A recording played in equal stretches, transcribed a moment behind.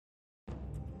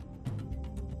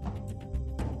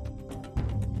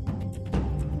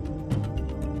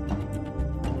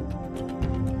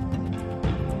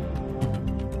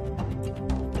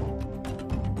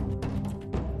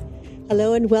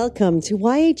Hello and welcome to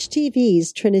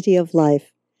YHTV's Trinity of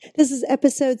Life. This is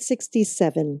episode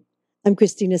 67. I'm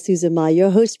Christina Suzuma, your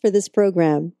host for this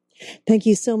program. Thank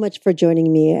you so much for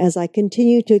joining me as I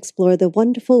continue to explore the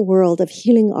wonderful world of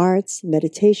healing arts,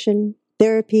 meditation,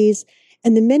 therapies,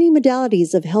 and the many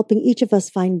modalities of helping each of us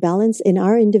find balance in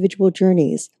our individual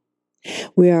journeys.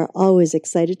 We are always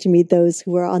excited to meet those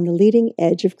who are on the leading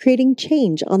edge of creating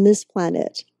change on this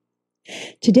planet.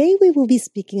 Today we will be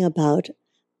speaking about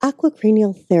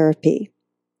aquacranial therapy.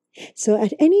 So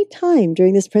at any time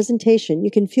during this presentation,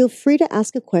 you can feel free to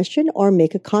ask a question or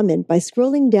make a comment by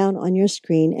scrolling down on your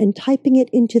screen and typing it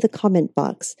into the comment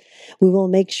box. We will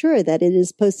make sure that it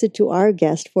is posted to our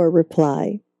guest for a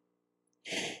reply.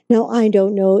 Now, I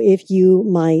don't know if you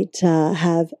might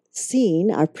have seen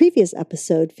our previous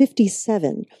episode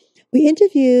 57. We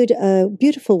interviewed a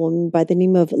beautiful woman by the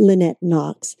name of Lynette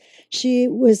Knox. She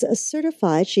is a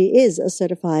certified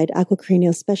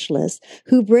aquacranial specialist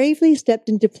who bravely stepped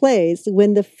into place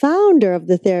when the founder of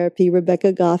the therapy,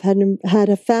 Rebecca Goff, had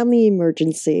a family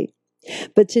emergency.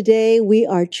 But today we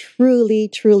are truly,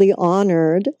 truly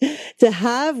honored to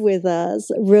have with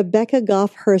us Rebecca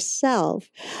Goff herself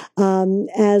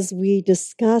as we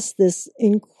discuss this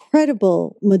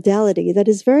incredible modality that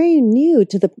is very new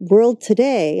to the world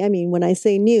today. I mean, when I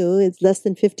say new, it's less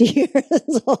than 50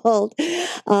 years old.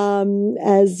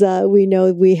 As we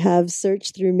know, we have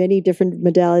searched through many different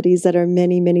modalities that are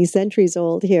many, many centuries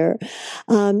old here.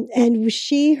 And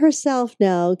she herself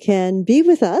now can be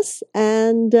with us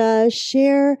and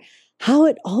share how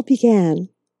it all began.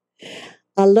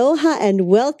 Aloha and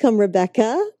welcome,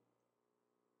 Rebecca.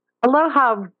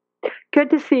 Aloha. Good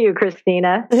to see you,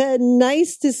 Christina.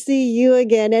 Nice to see you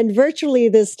again, and virtually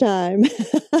this time.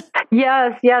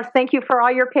 Yes. Thank you for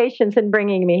all your patience in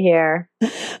bringing me here.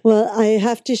 Well, I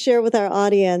have to share with our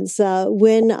audience,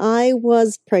 when I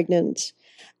was pregnant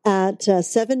at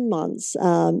 7 months,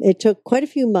 it took quite a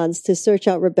few months to search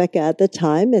out Rebecca at the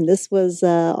time. And this was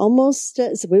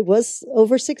it was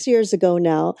over 6 years ago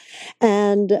now.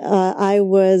 And I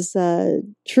was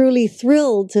truly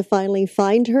thrilled to finally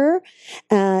find her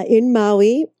in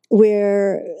Maui,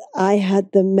 where I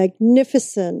had the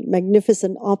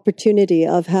magnificent opportunity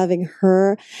of having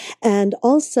her and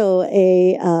also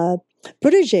a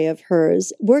protege of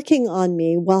hers working on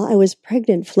me while I was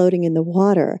pregnant, floating in the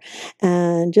water,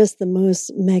 and just the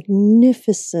most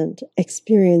magnificent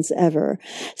experience ever.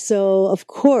 So, of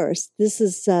course, this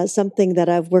is something that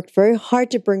I've worked very hard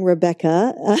to bring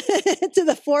Rebecca to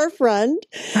the forefront,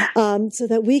 so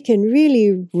that we can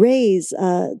really raise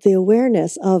the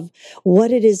awareness of what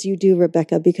it is you do,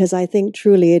 Rebecca, because I think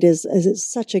truly it is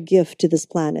such a gift to this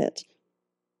planet.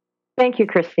 Thank you,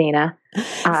 Christina.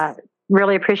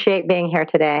 Really appreciate being here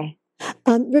today.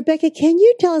 Rebecca, can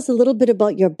you tell us a little bit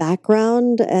about your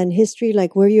background and history,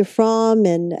 like where you're from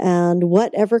and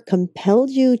whatever compelled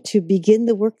you to begin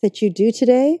the work that you do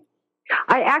today?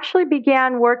 I actually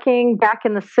began working back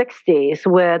in the 60s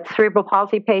with cerebral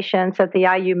palsy patients at the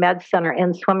IU Med Center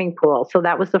in swimming pools. So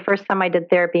that was the first time I did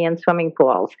therapy in swimming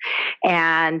pools.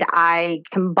 And I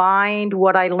combined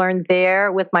what I learned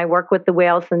there with my work with the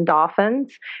whales and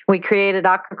dolphins. We created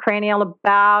aquacranial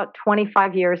about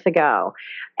 25 years ago.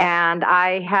 And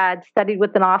I had studied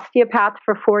with an osteopath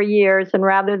for 4 years. And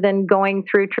rather than going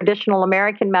through traditional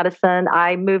American medicine,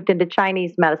 I moved into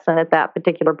Chinese medicine at that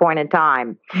particular point in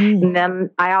time. And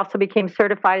then I also became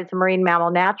certified as a marine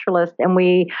mammal naturalist, and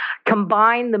we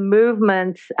combined the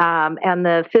movements and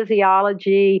the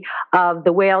physiology of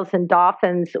the whales and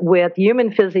dolphins with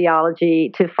human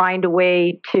physiology to find a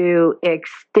way to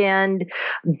extend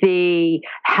the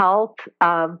health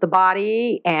of the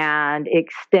body and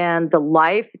extend the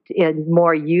life in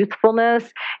more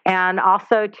youthfulness, and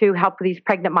also to help these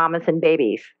pregnant mamas and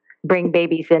babies bring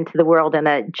babies into the world in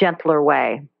a gentler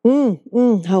way.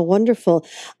 How wonderful.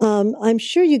 I'm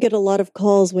sure you get a lot of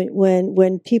calls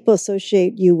when people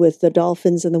associate you with the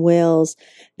dolphins and the whales.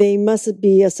 They must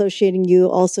be associating you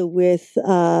also with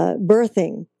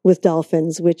birthing with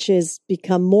dolphins, which has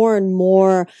become more and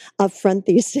more upfront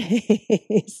these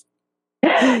days.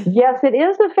 Yes, it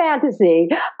is a fantasy.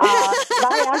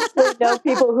 I actually know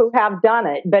people who have done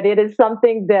it, but it is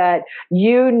something that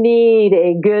you need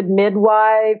a good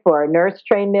midwife or a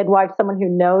nurse-trained midwife, someone who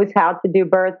knows how to do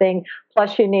birthing.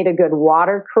 Plus, you need a good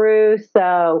water crew.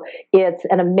 So it's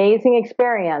an amazing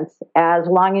experience as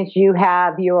long as you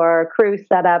have your crew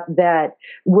set up that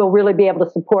will really be able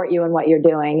to support you in what you're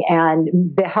doing. And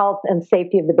the health and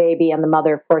safety of the baby and the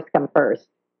mother, of course, come first.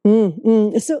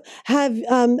 So have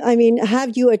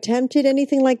you attempted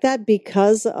anything like that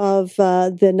because of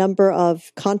the number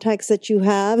of contacts that you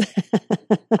have?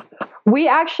 We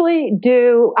actually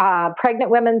do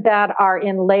pregnant women that are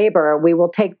in labor. We will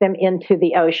take them into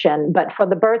the ocean, but for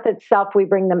the birth itself, we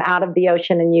bring them out of the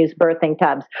ocean and use birthing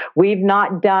tubs. We've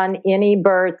not done any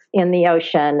births in the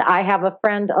ocean. I have a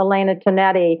friend, Elena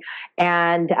Tonetti,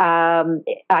 and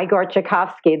Igor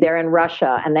Tchaikovsky. They're in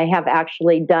Russia, and they have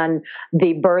actually done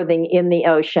the birthing in the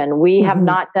ocean. We have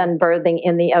not done birthing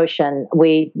in the ocean.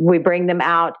 We bring them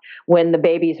out when the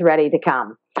baby's ready to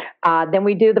come. Then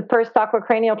we do the first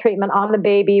aquacranial treatment on the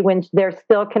baby when they're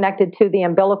still connected to the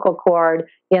umbilical cord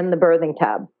in the birthing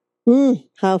tub.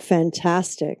 How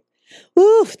fantastic.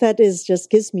 Oof, that just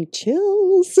gives me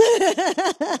chills.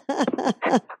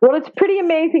 Well, it's pretty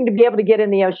amazing to be able to get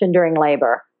in the ocean during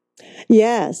labor.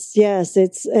 Yes. We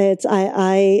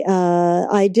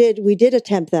did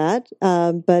attempt that,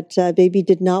 but baby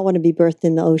did not want to be birthed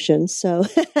in the ocean, so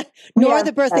nor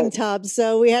the birthing tub,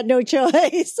 so we had no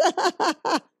choice.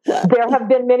 There have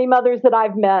been many mothers that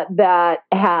I've met that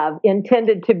have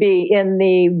intended to be in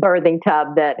the birthing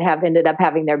tub that have ended up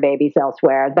having their babies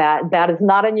elsewhere. That is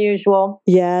not unusual.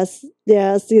 Yes.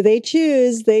 They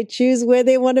choose where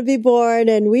they want to be born,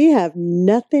 and we have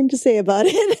nothing to say about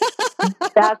it.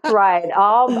 That's right.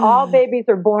 All babies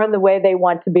are born the way they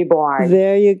want to be born.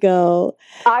 There you go.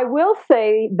 I will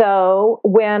say, though,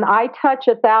 when I touch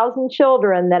 1,000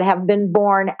 children that have been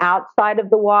born outside of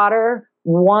the water,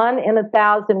 1 in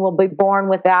 1,000 will be born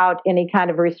without any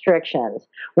kind of restrictions.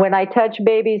 When I touch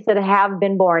babies that have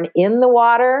been born in the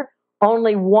water,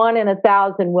 only 1 in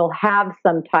 1,000 will have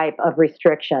some type of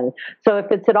restriction. So if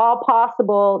it's at all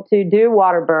possible to do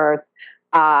water birth,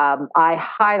 I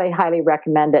highly, highly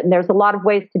recommend it. And there's a lot of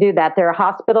ways to do that. There are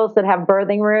hospitals that have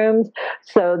birthing rooms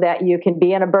so that you can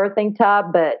be in a birthing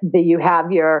tub, but you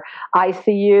have your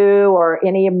ICU or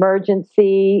any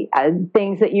emergency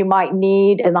things that you might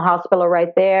need in the hospital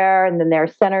right there. And then there are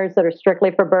centers that are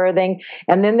strictly for birthing.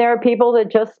 And then there are people that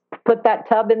just put that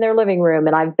tub in their living room.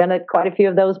 And I've been at quite a few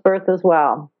of those births as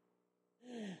well.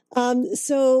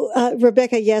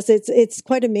 Rebecca, yes, it's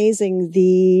quite amazing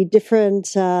the different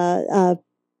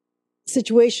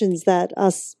situations that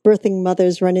us birthing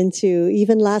mothers run into,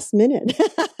 even last minute.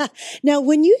 Now,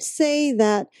 when you say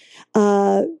that,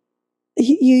 you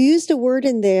used a word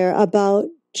in there about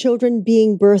children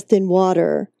being birthed in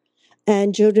water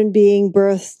and children being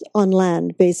birthed on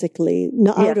land, basically,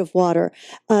 out of water,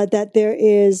 that there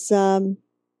is...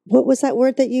 what was that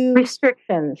word that you...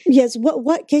 Restrictions. Yes.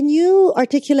 What can you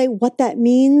articulate what that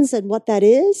means and what that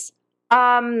is?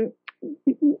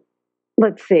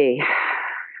 Let's see.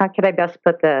 How could I best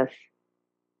put this?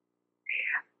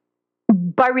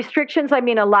 By restrictions, I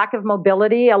mean a lack of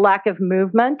mobility, a lack of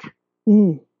movement.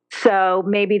 So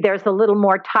maybe there's a little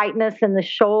more tightness in the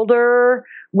shoulder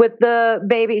with the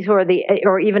babies,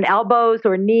 or even elbows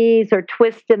or knees, or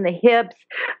twist in the hips.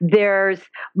 There's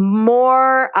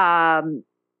more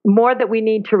that we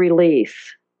need to release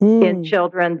in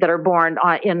children that are born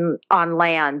on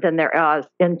land than there is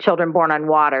in children born on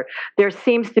water. There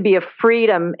seems to be a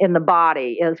freedom in the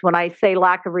body. Is when I say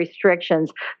lack of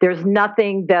restrictions, there's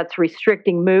nothing that's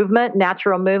restricting movement,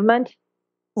 natural movement.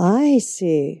 I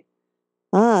see.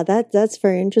 That's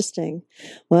very interesting.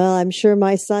 Well, I'm sure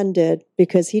my son did,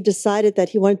 because he decided that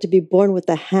he wanted to be born with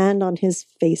a hand on his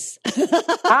face.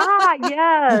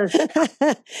 Yes.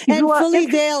 And fully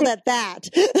veiled at that.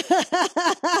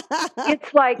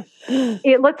 It's like,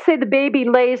 let's say the baby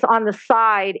lays on the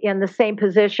side in the same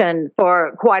position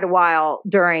for quite a while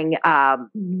during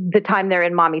the time they're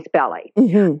in mommy's belly.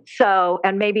 So,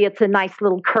 and maybe it's a nice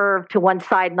little curve to one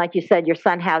side. And like you said, your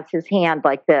son has his hand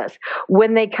like this.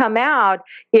 When they come out,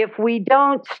 if we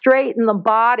don't straighten the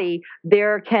body,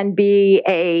 there can be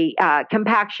a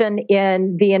compaction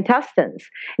in the intestines.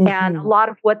 And a lot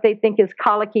of what they think is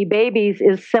colicky babies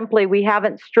is simply we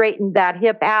haven't straightened that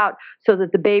hip out so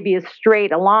that the baby is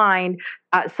straight aligned.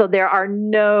 So there are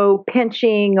no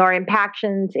pinching or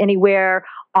impactions anywhere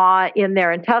in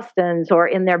their intestines or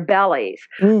in their bellies.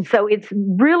 So it's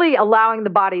really allowing the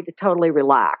body to totally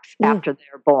relax after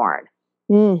they're born.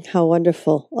 How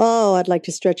wonderful. Oh, I'd like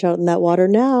to stretch out in that water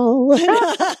now.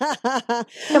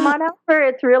 Come on over.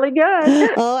 It's really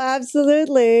good. Oh,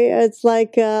 absolutely. It's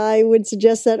like I would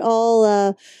suggest that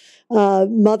all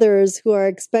mothers who are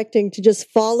expecting to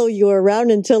just follow you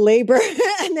around until labor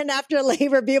and then after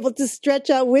labor be able to stretch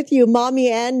out with you, mommy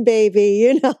and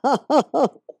baby,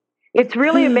 It's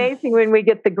really amazing when we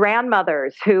get the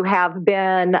grandmothers who have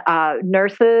been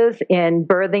nurses in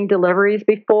birthing deliveries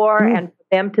before, and for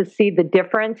them to see the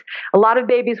difference. A lot of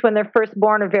babies, when they're first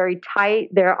born, are very tight.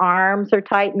 Their arms are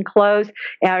tight and closed,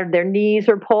 and their knees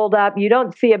are pulled up. You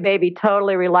don't see a baby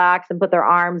totally relax and put their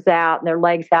arms out and their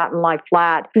legs out and lie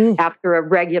flat after a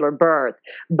regular birth.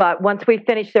 But once we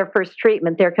finish their first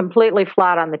treatment, they're completely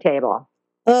flat on the table.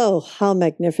 Oh, how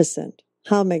magnificent.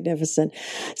 How magnificent.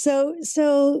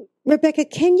 So Rebecca,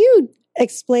 can you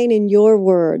explain in your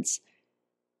words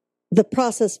the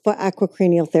process for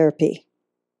aquacranial therapy?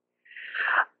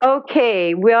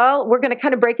 Okay, well, we're going to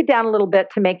kind of break it down a little bit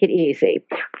to make it easy.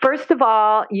 First of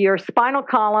all, your spinal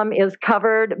column is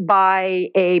covered by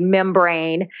a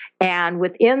membrane, and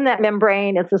within that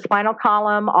membrane is the spinal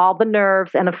column, all the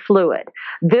nerves, and a fluid.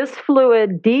 This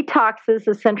fluid detoxes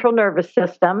the central nervous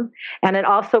system, and it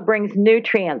also brings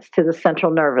nutrients to the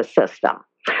central nervous system.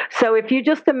 So if you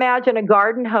just imagine a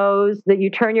garden hose that you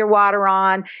turn your water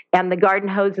on, and the garden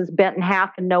hose is bent in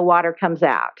half and no water comes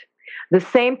out. The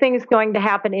same thing is going to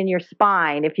happen in your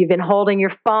spine. If you've been holding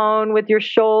your phone with your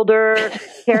shoulder,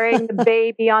 carrying the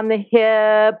baby on the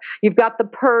hip, you've got the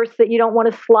purse that you don't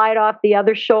want to slide off the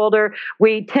other shoulder,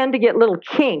 we tend to get little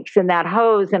kinks in that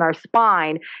hose in our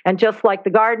spine. And just like the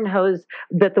garden hose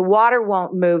that the water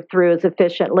won't move through as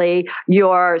efficiently,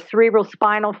 your cerebral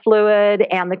spinal fluid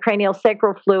and the cranial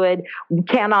sacral fluid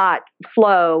cannot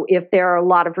flow if there are a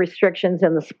lot of restrictions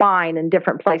in the spine in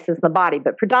different places in the body,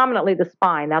 but predominantly the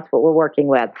spine. That's what we're working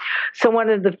with. So one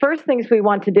of the first things we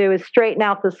want to do is straighten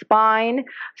out the spine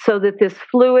so that this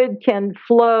fluid can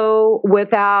flow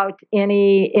without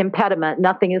any impediment.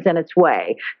 Nothing is in its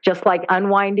way, just like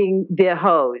unwinding the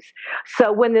hose.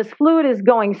 So when this fluid is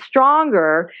going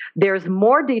stronger, there's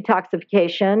more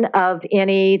detoxification of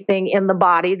anything in the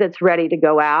body that's ready to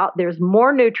go out. There's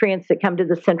more nutrients that come to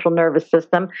the central nervous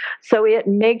system. So it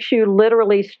makes you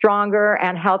literally stronger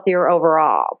and healthier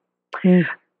overall.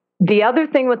 The other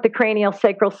thing with the cranial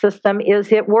sacral system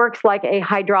is it works like a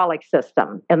hydraulic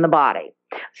system in the body.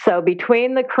 So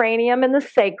between the cranium and the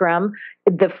sacrum,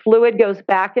 the fluid goes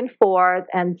back and forth.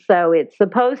 And so it's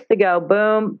supposed to go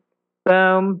boom,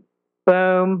 boom,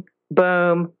 boom,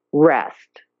 boom,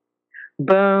 rest.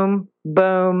 Boom,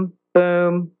 boom,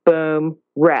 boom, boom,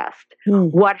 rest.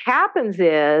 What happens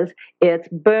is it's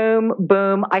boom,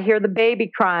 boom. I hear the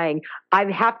baby crying. I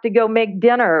have to go make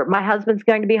dinner. My husband's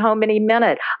going to be home any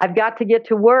minute. I've got to get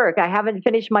to work. I haven't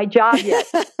finished my job yet.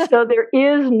 So there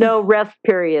is no rest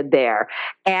period there.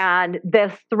 And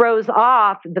this throws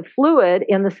off the fluid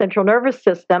in the central nervous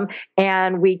system,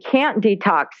 and we can't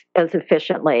detox as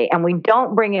efficiently, and we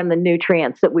don't bring in the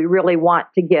nutrients that we really want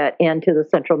to get into the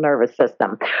central nervous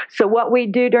system. So what we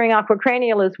do during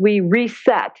aquacranial is we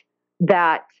reset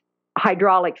that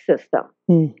hydraulic system,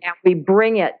 and we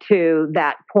bring it to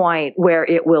that point where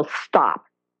it will stop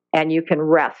and you can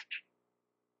rest.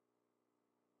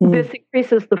 This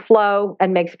increases the flow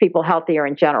and makes people healthier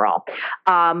in general.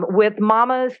 With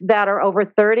mamas that are over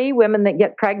 30, women that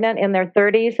get pregnant in their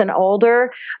 30s and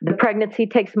older, the pregnancy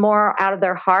takes more out of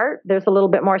their heart. There's a little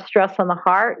bit more stress on the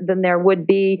heart than there would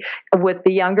be with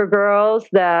the younger girls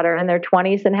that are in their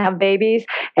 20s and have babies.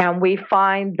 And we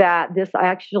find that this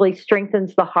actually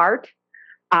strengthens the heart.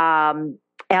 And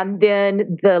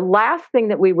then the last thing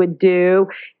that we would do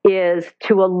is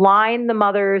to align the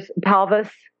mother's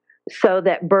pelvis so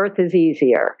that birth is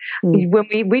easier. When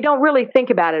we don't really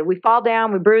think about it. We fall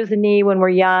down, we bruise a knee when we're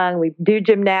young, we do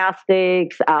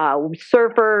gymnastics,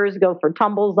 surfers go for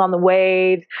tumbles on the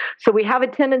waves. So we have a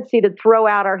tendency to throw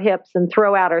out our hips and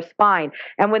throw out our spine.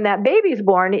 And when that baby's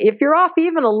born, if you're off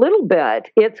even a little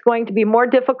bit, it's going to be more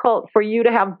difficult for you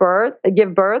to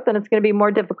give birth, and it's going to be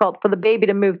more difficult for the baby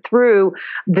to move through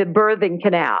the birthing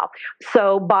canal.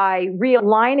 So by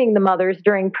realigning the mothers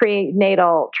during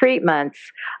prenatal treatments,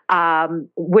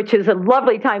 which is a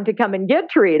lovely time to come and get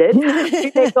treated.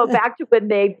 They go back to when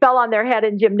they fell on their head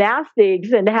in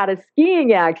gymnastics and had a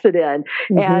skiing accident,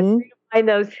 and realign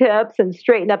those hips and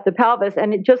straighten up the pelvis,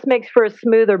 and it just makes for a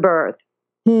smoother birth.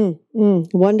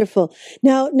 Wonderful.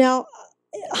 Now,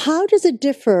 how does it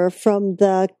differ from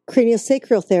the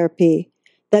craniosacral therapy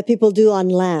that people do on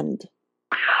land?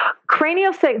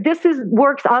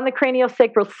 Works on the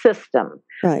craniosacral system.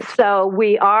 Right. So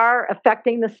we are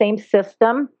affecting the same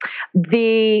system.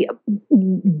 This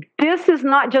is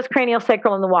not just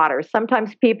craniosacral in the water.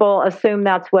 Sometimes people assume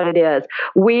that's what it is.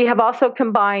 We have also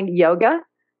combined yoga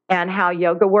and how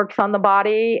yoga works on the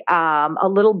body, a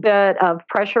little bit of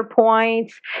pressure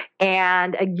points,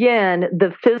 and again,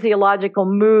 the physiological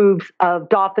moves of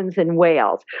dolphins and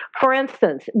whales. For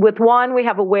instance, with one, we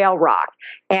have a whale rock.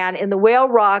 And in the whale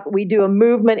rock, we do a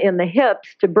movement in the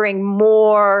hips to bring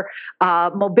more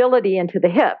mobility into the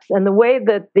hips. And the way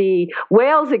that the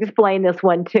whales explain this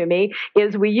one to me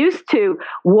is we used to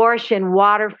wash in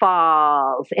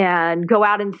waterfalls and go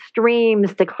out in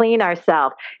streams to clean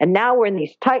ourselves. And now we're in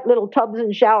these tight little tubs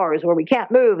and showers where we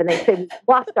can't move. And they say we've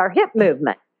lost our hip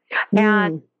movement.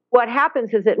 And what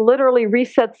happens is it literally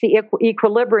resets the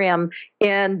equilibrium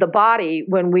in the body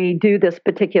when we do this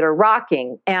particular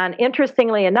rocking. And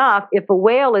interestingly enough, if a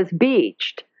whale is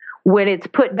beached, when it's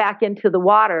put back into the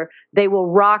water, they will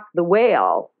rock the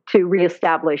whale to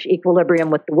reestablish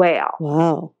equilibrium with the whale.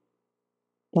 Wow.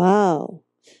 Wow.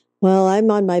 Well,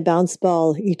 I'm on my bounce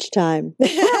ball each time.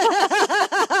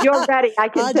 You're ready, I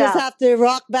can I'll tell. just have to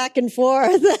rock back and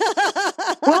forth.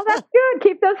 Well, that's good.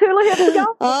 Keep those hula hips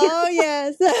going. Oh,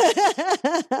 yes.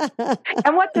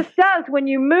 And what this does, when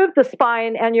you move the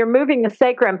spine and you're moving the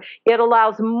sacrum, it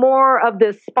allows more of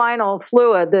this spinal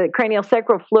fluid, the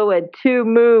craniosacral fluid, to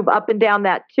move up and down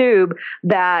that tube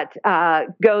that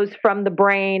goes from the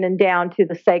brain and down to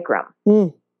the sacrum.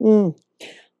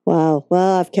 Wow.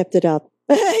 Well, I've kept it up.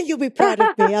 You'll be proud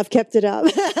of me. I've kept it up.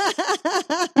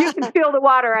 You can feel the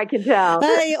water, I can tell.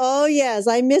 Oh, yes.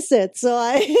 I miss it. So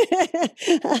I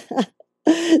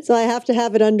have to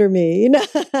have it under me.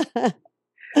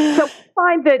 So we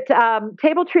find that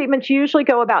table treatments usually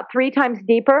go about 3 times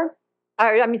deeper.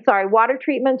 Water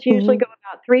treatments usually go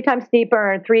about 3 times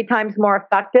deeper and 3 times more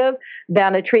effective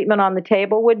than a treatment on the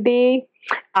table would be.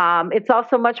 It's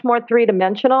also much more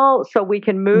 3-dimensional, so we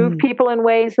can move people in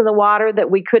ways in the water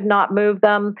that we could not move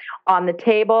them on the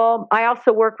table. I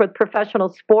also work with professional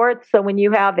sports, so when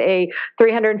you have a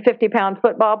 350-pound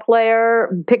football player,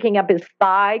 picking up his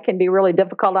thigh can be really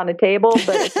difficult on a table,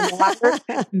 but in the water,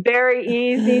 very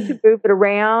easy to move it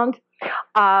around.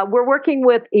 We're working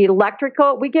with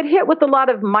electrical. We get hit with a lot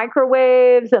of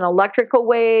microwaves and electrical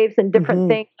waves and different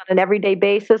things on an everyday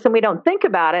basis, and we don't think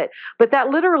about it, but that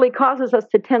literally causes us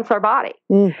to tense our body.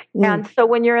 And so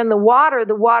when you're in the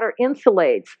water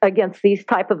insulates against these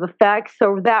type of effects.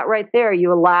 So that right there,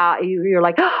 you're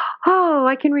like, oh,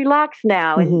 I can relax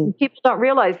now. And people don't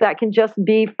realize that can just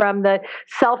be from the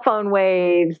cell phone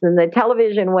waves and the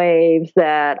television waves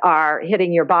that are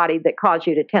hitting your body that cause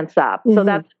you to tense up. So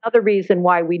that's another reason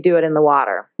why we do it in the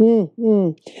water.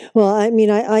 Well, I mean,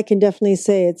 I can definitely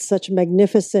say it's such a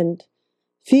magnificent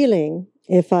feeling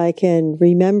if I can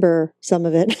remember some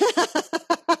of it.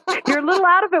 You're a little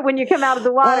out of it when you come out of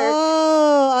the water.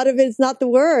 Oh, out of it's not the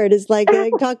word. It's like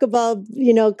talk about,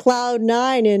 cloud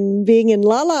 9 and being in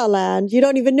La La Land. You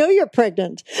don't even know you're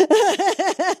pregnant.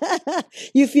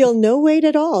 You feel no weight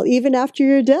at all, even after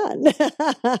you're done.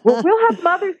 Well, we'll have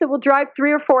mothers that will drive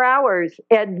 3 or 4 hours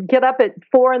and get up at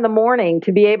 4 in the morning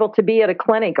to be able to be at a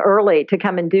clinic early to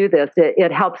come and do this.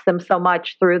 It helps them so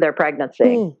much through their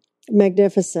pregnancy.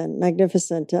 Magnificent.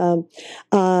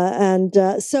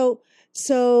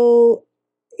 So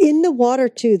in the water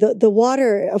too, the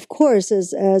water, of course,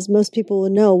 as most people will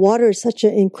know, water is such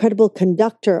an incredible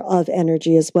conductor of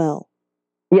energy as well.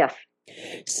 Yes.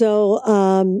 So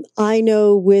I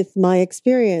know with my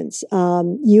experience,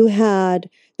 you had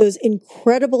those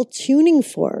incredible tuning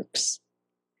forks.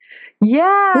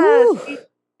 Yes. We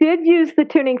did use the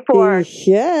tuning fork.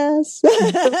 Yes.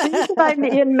 The reason I'm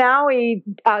in Maui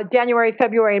January,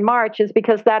 February, and March is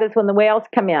because that is when the whales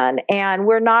come in. And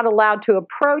we're not allowed to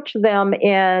approach them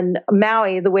in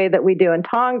Maui the way that we do in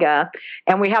Tonga.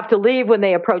 And we have to leave when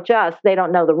they approach us. They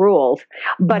don't know the rules.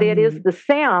 But it is the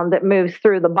sound that moves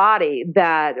through the body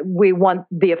that we want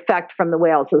the effect from the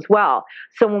whales as well.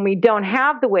 So when we don't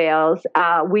have the whales,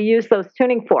 we use those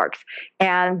tuning forks.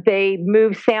 And they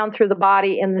move sound through the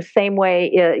body in the same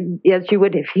way as you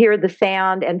would hear the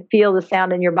sound and feel the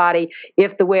sound in your body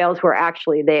if the whales were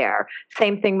actually there.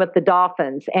 Same thing with the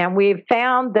dolphins. And we've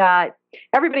found that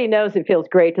everybody knows it feels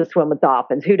great to swim with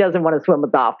dolphins. Who doesn't want to swim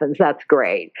with dolphins? That's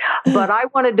great. But I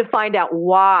wanted to find out,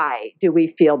 why do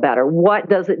we feel better? What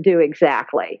does it do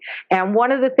exactly? And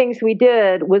one of the things we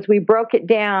did was we broke it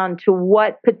down to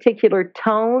what particular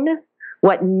tone,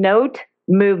 what note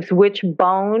moves which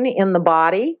bone in the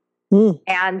body.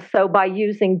 And so by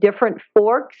using different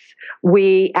forks,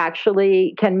 we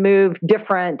actually can move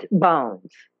different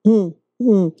bones.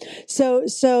 So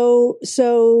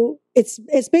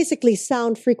it's basically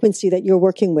sound frequency that you're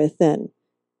working with then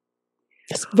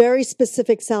Very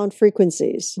specific sound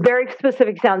frequencies. Very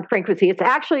specific sound frequency.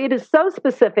 It is so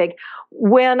specific.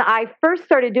 When I first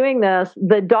started doing this,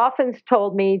 the dolphins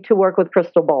told me to work with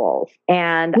crystal bowls.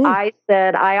 And I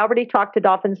said, I already talked to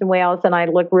dolphins and whales and I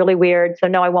look really weird. So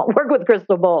no, I won't work with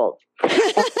crystal bowls.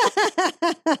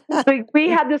 So we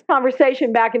had this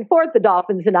conversation back and forth, the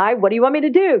dolphins and I. What do you want me to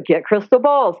do? Get crystal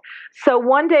bowls. So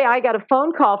one day I got a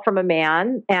phone call from a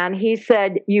man and he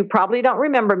said, you probably don't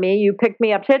remember me. You picked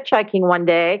me up hitchhiking one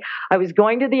day. I was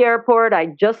going to the airport. I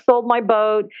just sold my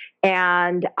boat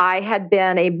and I had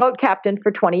been a boat captain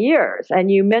for 20 years.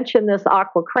 And you mentioned this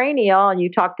aquacranial and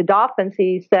you talked to dolphins.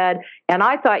 He said, and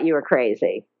I thought you were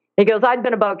crazy. He goes, I'd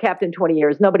been a boat captain 20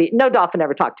 years. No dolphin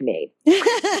ever talked to me.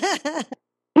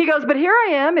 He goes, but here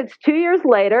I am. It's 2 years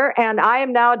later, and I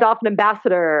am now a dolphin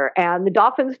ambassador. And the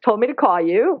dolphins told me to call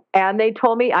you, and they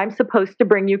told me I'm supposed to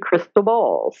bring you crystal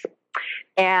bowls.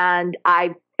 And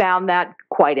I found that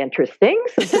quite interesting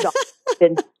since the dolphins have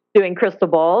been doing crystal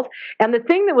bowls. And the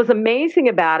thing that was amazing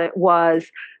about it was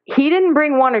he didn't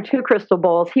bring 1 or 2 crystal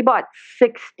bowls. He bought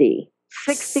 60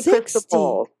 crystal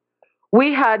bowls.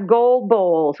 We had gold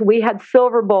bowls, we had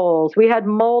silver bowls, we had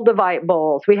moldavite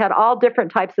bowls, we had all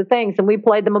different types of things, and we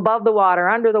played them above the water,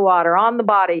 under the water, on the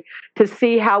body to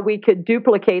see how we could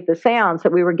duplicate the sounds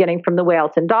that we were getting from the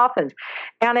whales and dolphins.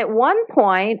 And at one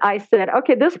point, I said,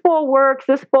 okay, this bowl works,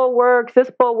 this bowl works,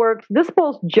 this bowl works, this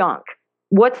bowl's junk.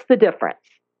 What's the difference?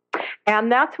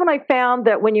 And that's when I found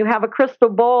that when you have a crystal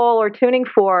bowl or tuning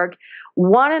fork,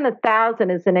 1 in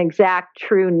 1,000 is an exact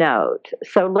true note.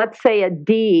 So let's say a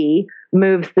D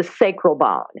moves the sacral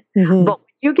bone. Mm-hmm. But when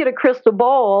you get a crystal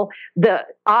bowl, the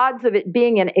odds of it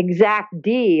being an exact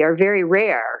D are very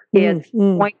rare. It's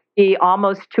going to be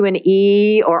almost to an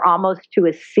E or almost to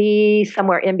a C,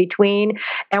 somewhere in between.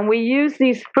 And we use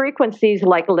these frequencies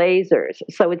like lasers.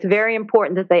 So it's very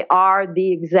important that they are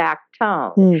the exact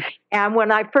tone. And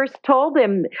when I first told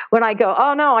him, when I go,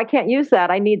 oh no, I can't use that.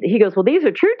 He goes, well, these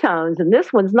are true tones and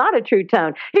this one's not a true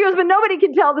tone. He goes, but nobody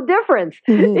can tell the difference.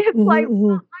 It's like,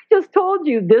 well, I just told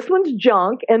you this one's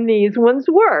junk and these ones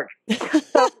work.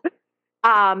 So,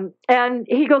 and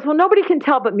he goes, well, nobody can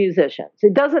tell but musicians.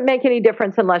 It doesn't make any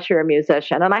difference unless you're a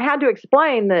musician. And I had to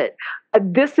explain that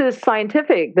this is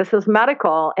scientific, this is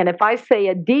medical. And if I say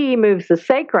a D moves the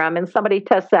sacrum and somebody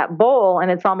tests that bowl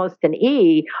and it's almost an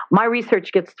E, my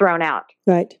research gets thrown out.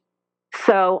 Right.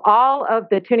 So all of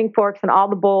the tuning forks and all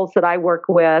the bowls that I work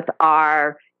with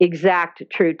are exact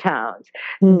true tones.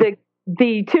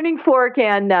 The tuning fork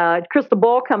and crystal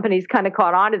bowl companies kind of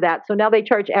caught on to that. So now they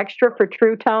charge extra for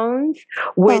true tones,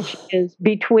 which is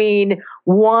between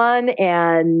 1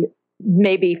 and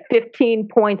maybe 15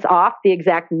 points off the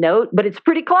exact note, but it's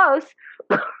pretty close.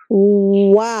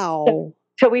 Wow.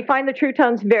 So we find the true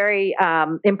tones very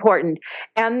important.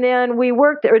 And then we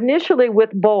worked initially with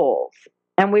bowls.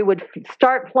 And we would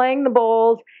start playing the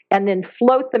bowls and then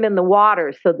float them in the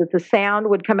water so that the sound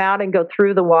would come out and go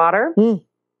through the water.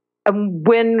 And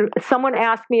when someone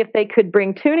asked me if they could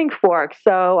bring tuning forks,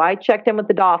 so I checked in with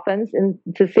the dolphins and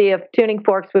to see if tuning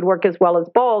forks would work as well as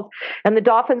bowls. And the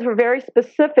dolphins were very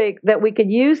specific that we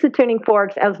could use the tuning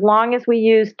forks as long as we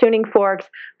used tuning forks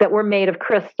that were made of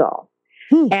crystal.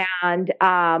 And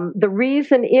the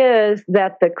reason is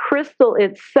that the crystal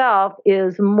itself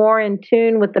is more in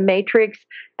tune with the matrix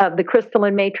of the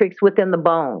crystalline matrix within the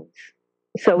bones.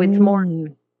 So it's more.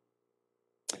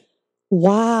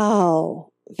 Wow.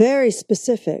 Very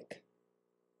specific.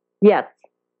 Yes.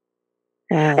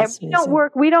 And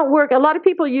we don't work. A lot of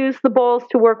people use the bowls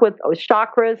to work with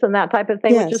chakras and that type of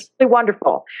thing, which is really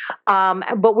wonderful.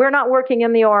 But we're not working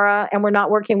in the aura and we're not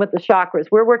working with the chakras.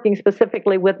 We're working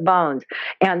specifically with bones.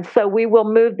 And so we will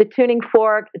move the tuning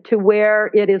fork to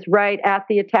where it is right at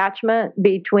the attachment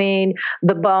between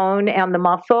the bone and the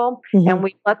muscle. And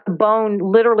we let the bone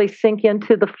literally sink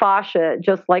into the fascia,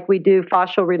 just like we do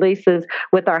fascial releases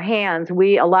with our hands.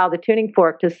 We allow the tuning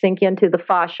fork to sink into the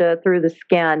fascia through the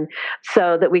skin, so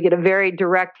that we get a very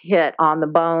direct hit on the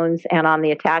bones and on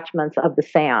the attachments of the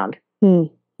sound.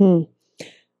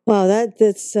 Wow,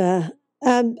 that's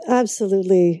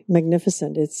absolutely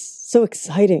magnificent. It's so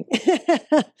exciting.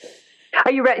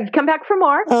 Are you ready to come back for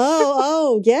more?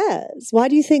 Oh, yes. Why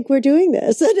do you think we're doing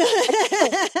this?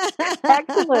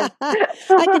 Excellent.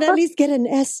 I can at least get an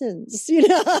essence,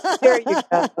 There you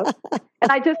go.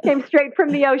 And I just came straight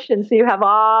from the ocean, so you have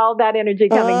all that energy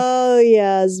coming. Oh,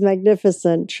 yes.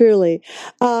 Magnificent. Truly.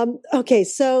 Okay.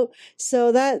 So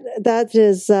that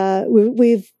is,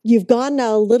 you've gone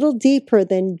now a little deeper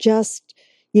than just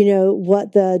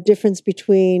what the difference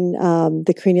between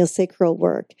the craniosacral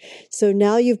work. So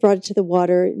now you've brought it to the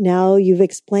water. Now you've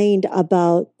explained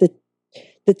about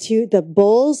the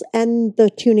bowls and the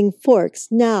tuning forks.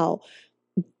 Now,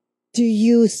 do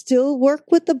you still work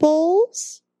with the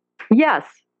bowls? Yes.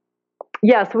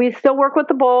 Yes, we still work with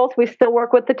the bowls. We still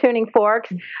work with the tuning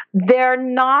forks. They're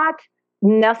not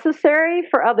necessary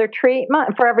for every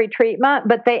treatment,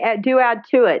 but they do add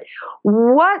to it.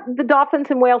 What the dolphins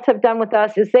and whales have done with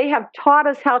us is they have taught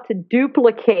us how to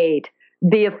duplicate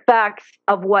the effects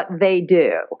of what they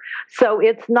do. So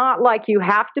it's not like you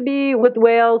have to be with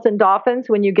whales and dolphins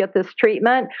when you get this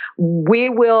treatment. We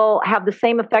will have the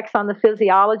same effects on the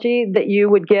physiology that you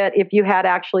would get if you had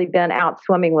actually been out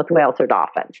swimming with whales or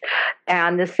dolphins.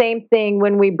 And the same thing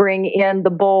when we bring in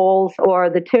the bowls or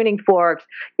the tuning forks.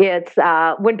 It's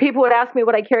when people would ask me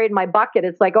what I carried in my bucket,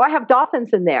 it's like, oh, I have dolphins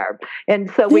in there. And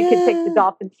so we can take the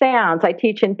dolphin sounds. I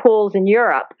teach in pools in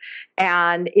Europe,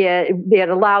 and it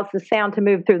allows the sound to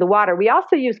move through the water. We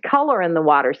also use color in the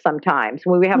water sometimes.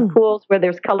 When we have pools where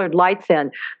there's colored lights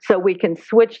in, so we can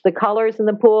switch the colors in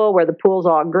the pool, where the pool's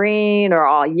all green or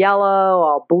all yellow,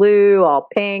 all blue, all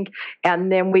pink, and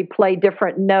then we play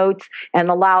different notes and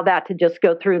allow that to just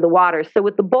go through the water. So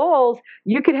with the bowls,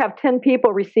 you could have 10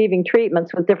 people receiving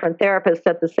treatments with different therapists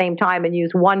at the same time and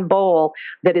use one bowl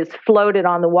that is floated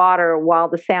on the water while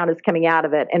the sound is coming out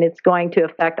of it, and it's going to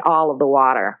affect all of the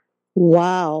water.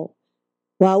 Wow.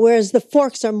 Whereas the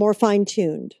forks are more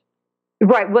fine-tuned.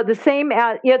 Right. Well,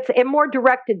 it's a more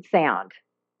directed sound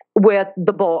with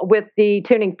the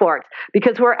tuning forks,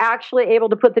 because we're actually able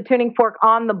to put the tuning fork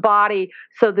on the body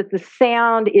so that the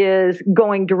sound is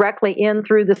going directly in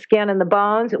through the skin and the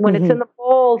bones. When it's in the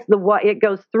bowls, it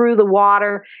goes through the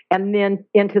water and then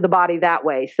into the body that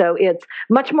way. So it's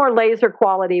much more laser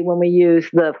quality when we use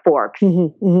the forks.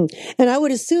 And I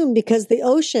would assume, because the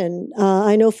ocean,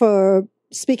 I know, for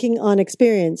speaking on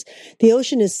experience, the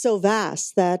ocean is so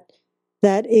vast that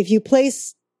if you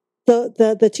place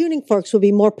the tuning forks will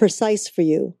be more precise for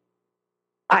you.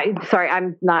 What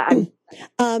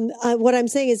I'm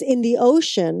saying is, in the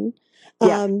ocean,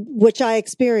 which I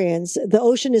experience, the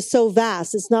ocean is so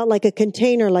vast. It's not like a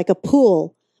container, like a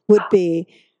pool would be.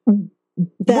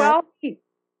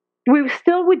 We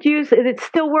still would use it. It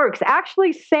still works.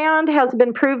 Actually, sound has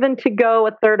been proven to go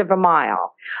a third of a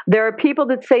mile. There are people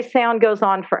that say sound goes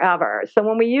on forever. So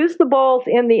when we use the bowls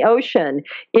in the ocean,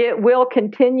 it will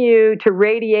continue to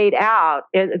radiate out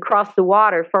across the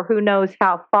water for who knows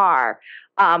how far.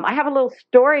 I have a little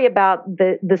story about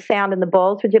the sound in the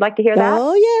bowls. Would you like to hear that?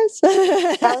 Oh, yes.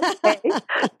 Okay.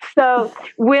 So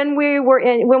when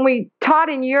we taught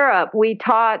in Europe, we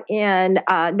taught in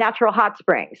natural hot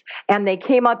springs, and they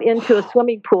came up into a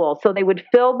swimming pool. So they would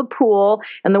fill the pool,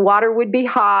 and the water would be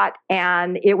hot,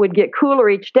 and it would get cooler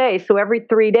each day. So every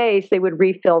 3 days, they would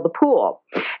refill the pool.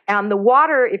 And the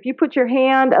water, if you put your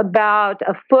hand about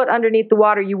a foot underneath the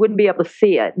water, you wouldn't be able to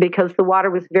see it, because the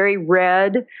water was very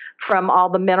red from all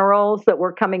the minerals that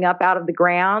were coming up out of the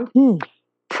ground.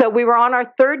 So we were on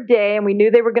our third day, and we knew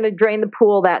they were going to drain the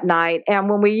pool that night. And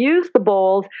when we used the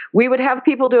bowls, we would have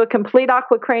people do a complete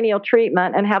aquacranial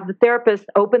treatment and have the therapist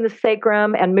open the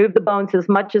sacrum and move the bones as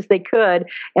much as they could.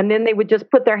 And then they would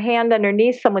just put their hand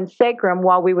underneath someone's sacrum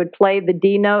while we would play the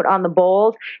D note on the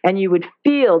bowls, and you would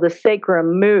feel the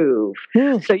sacrum move.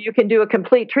 So you can do a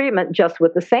complete treatment just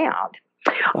with the sound.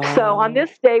 Wow. So on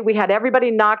this day, we had everybody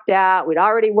knocked out. We'd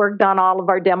already worked on all of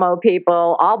our demo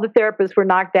people. All the therapists were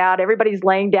knocked out. Everybody's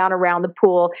laying down around the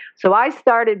pool. So I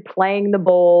started playing the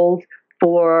bowls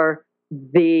for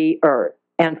the earth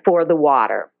and for the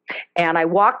water. And I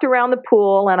walked around the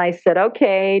pool and I said,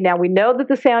 okay, now we know that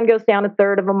the sound goes down a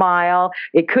third of a mile.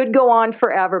 It could go on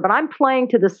forever, but I'm playing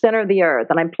to the center of the earth,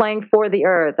 and I'm playing for the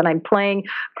earth, and I'm playing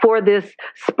for this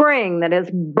spring that has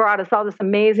brought us all this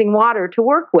amazing water to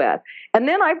work with. And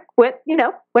then I went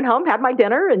home, had my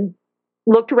dinner, and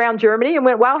looked around Germany and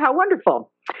went, wow, how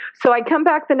wonderful. So I come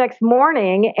back the next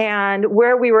morning, and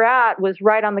where we were at was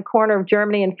right on the corner of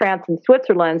Germany and France and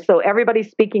Switzerland. So everybody's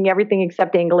speaking everything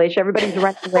except English. Everybody's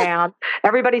running around.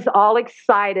 Everybody's all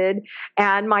excited.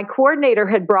 And my coordinator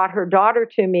had brought her daughter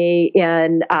to me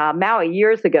in Maui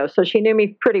years ago, so she knew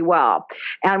me pretty well.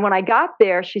 And when I got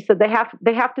there, she said, they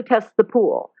have to test the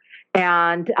pool.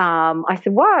 And I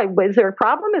said, why? Is there a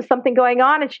problem? Is something going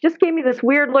on? And she just gave me this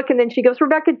weird look. And then she goes,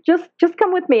 Rebecca, just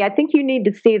come with me. I think you need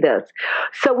to see this.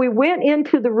 So we went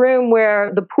into the room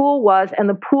where the pool was, and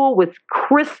the pool was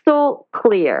crystal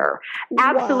clear.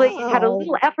 Absolutely. Wow. It had a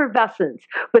little effervescence,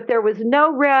 but there was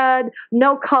no red,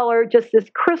 no color, just this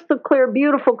crystal clear,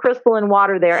 beautiful crystalline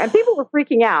water there. And people were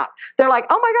freaking out. They're like,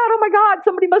 oh my God,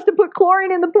 somebody must have put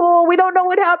chlorine in the pool. We don't know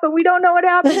what happened.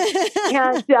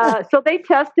 And so they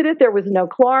tested it. There was no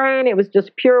chlorine. It was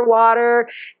just pure water.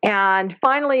 And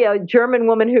finally, a German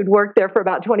woman who'd worked there for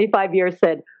about 25 years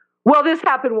said, well, this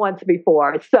happened once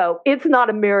before, so it's not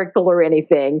a miracle or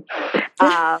anything.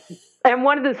 And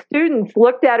one of the students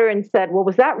looked at her and said, well,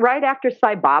 was that right after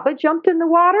Sai Baba jumped in the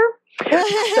water? So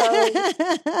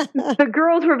the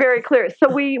girls were very clear. So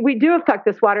we do affect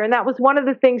this water. And that was one of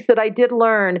the things that I did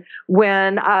learn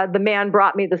when the man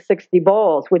brought me the 60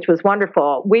 bowls, which was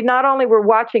wonderful. We not only were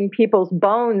watching people's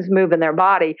bones move in their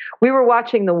body, we were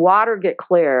watching the water get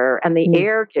clear and the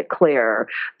air get clear.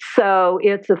 So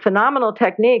it's a phenomenal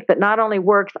technique that not only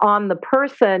works on the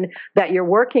person that you're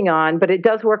working on, but it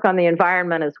does work on the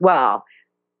environment as well.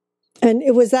 And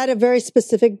was that a very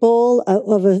specific bowl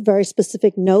of a very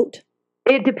specific note?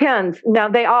 It depends. Now,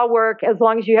 they all work as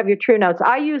long as you have your true notes.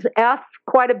 I use F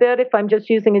quite a bit if I'm just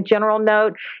using a general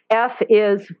note. F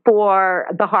is for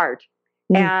the heart.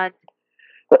 And,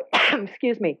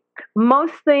 excuse me,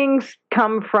 most things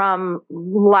come from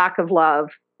lack of love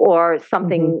or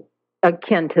something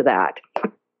akin to that.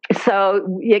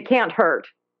 So it can't hurt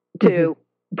to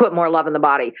put more love in the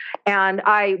body. And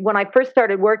when I first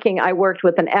started working, I worked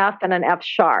with an F and an F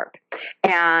sharp.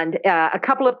 And a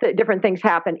couple of different things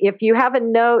happen. If you have a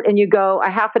note and you go a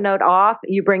half a note off,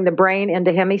 you bring the brain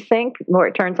into hemisync, where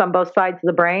it turns on both sides of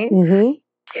the brain.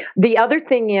 The other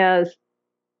thing is,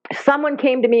 someone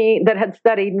came to me that had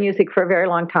studied music for a very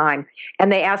long time,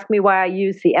 and they asked me why I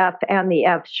use the F and the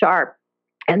F sharp.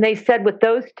 And they said with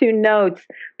those two notes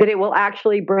that it will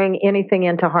actually bring anything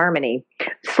into harmony.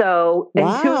 So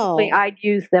intuitively I'd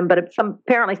use them, but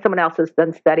apparently someone else has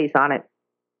done studies on it.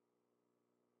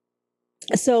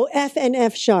 So F and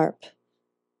F sharp.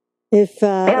 F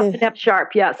and F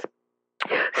sharp, yes.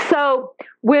 So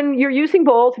when you're using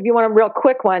bowls, if you want a real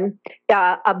quick one,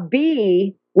 a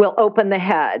B will open the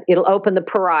head. It'll open the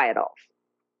parietals.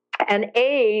 An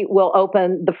A will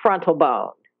open the frontal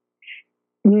bone.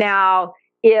 Now,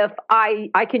 if I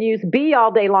can use B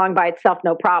all day long by itself,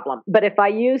 no problem. But if I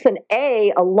use an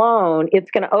A alone,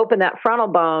 it's going to open that frontal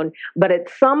bone. But at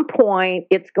some point,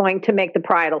 it's going to make the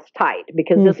parietals tight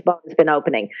because this bone's been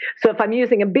opening. So if I'm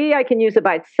using a B, I can use it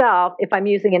by itself. If I'm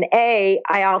using an A,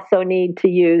 I also need to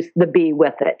use the B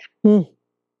with it.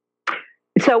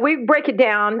 So we break it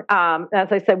down,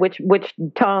 as I said, which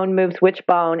tone moves which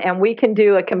bone. And we can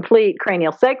do a complete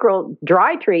cranial sacral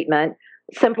dry treatment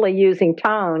simply using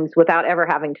tones without ever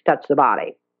having to touch the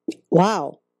body.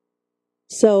 Wow.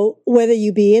 So whether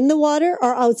you be in the water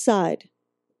or outside,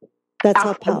 that's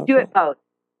how powerful. Do it both.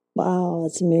 Wow,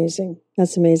 that's amazing.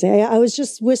 That's amazing. I was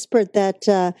just whispered that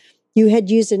you had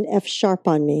used an F sharp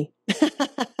on me.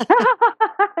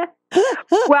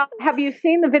 Well, have you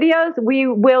seen the videos? We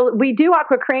do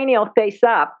aquacranial face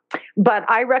up, but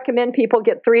I recommend people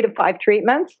get 3 to 5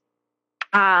 treatments.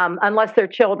 Unless they're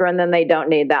children, then they don't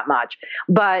need that much.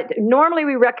 But normally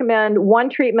we recommend 1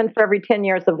 treatment for every 10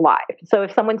 years of life. So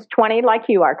if someone's 20, like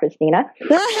you are, Christina.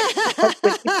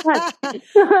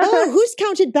 Oh, who's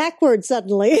counted backwards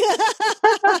suddenly?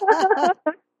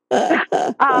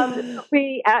 After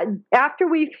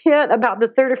we've hit about the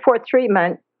 3rd or 4th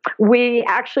treatment, we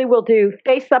actually will do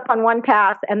face up on one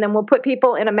pass, and then we'll put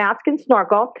people in a mask and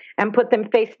snorkel and put them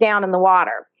face down in the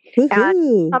water.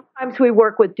 And sometimes we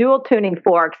work with dual tuning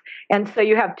forks. And so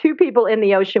you have 2 people in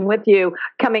the ocean with you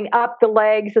coming up the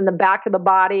legs and the back of the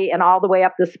body and all the way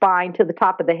up the spine to the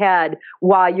top of the head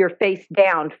while you're face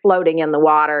down floating in the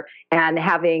water and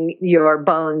having your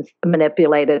bones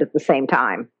manipulated at the same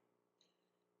time.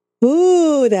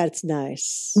 Ooh, that's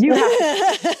nice.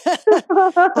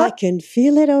 I can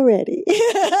feel it already.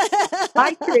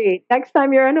 I treat next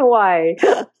time you're in Hawaii.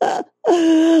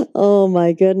 Oh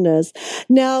my goodness.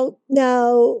 Now,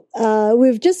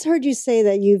 we've just heard you say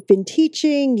that you've been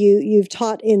teaching, you've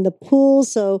taught in the pool.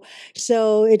 So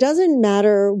it doesn't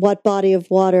matter what body of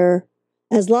water,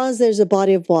 as long as there's a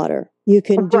body of water, you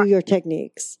can do your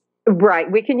techniques.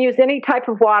 Right. We can use any type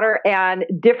of water, and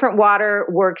different water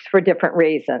works for different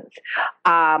reasons.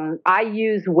 I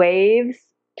use waves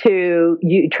to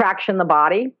traction the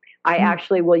body. I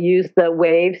actually will use the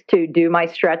waves to do my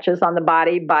stretches on the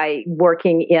body by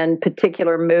working in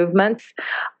particular movements.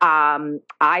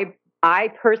 I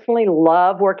personally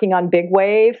love working on big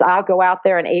waves. I'll go out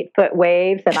there in 8-foot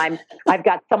waves, and I've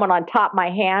got someone on top of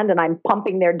my hand, and I'm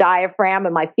pumping their diaphragm,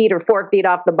 and my feet are 4 feet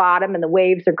off the bottom, and the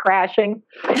waves are crashing.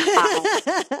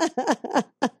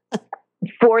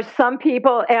 For some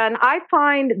people, and I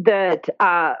find that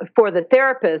for the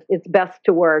therapist, it's best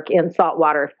to work in salt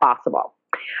water if possible.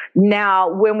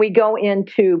 Now, when we go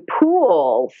into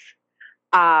pools,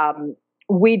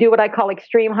 we do what I call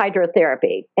extreme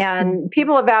hydrotherapy. And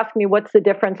people have asked me, what's the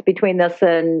difference between this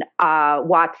and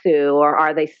Watsu, or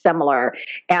are they similar?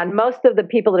 And most of the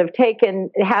people that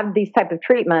have these type of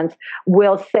treatments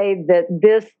will say that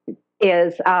this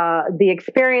is, the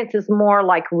experience is more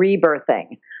like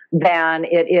rebirthing than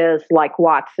it is like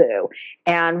Watsu.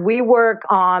 And we work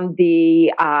on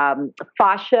the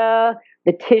fascia,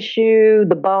 the tissue,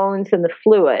 the bones, and the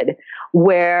fluid,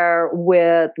 where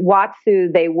with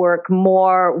Watsu, they work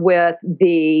more with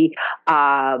the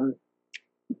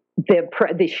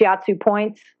shiatsu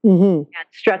points and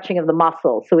stretching of the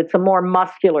muscles. So it's a more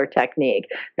muscular technique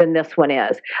than this one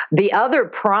is. The other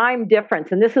prime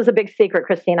difference, and this is a big secret,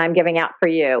 Christine, I'm giving out for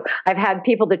you. I've had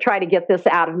people to try to get this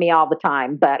out of me all the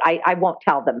time, but I won't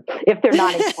tell them if they're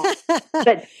not in.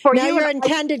 But for now you, you're on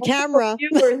candid camera.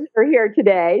 Viewers are here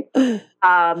today.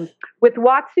 With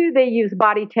Watsu, they use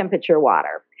body temperature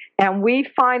water, and we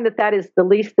find that is the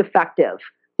least effective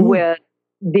with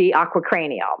the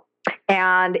aquacranial.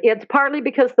 And it's partly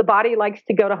because the body likes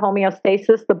to go to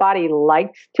homeostasis. The body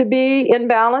likes to be in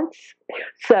balance.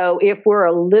 So if we're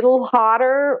a little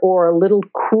hotter or a little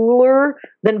cooler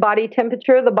than body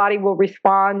temperature, the body will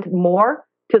respond more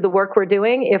to the work we're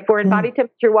doing. If we're in body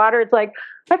temperature water, it's like,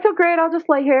 I feel great, I'll just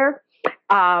lay here.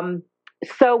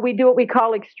 So we do what we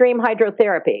call extreme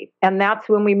hydrotherapy, and that's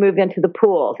when we move into the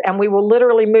pools. And we will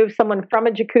literally move someone from a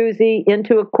jacuzzi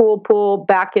into a cool pool,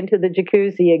 back into the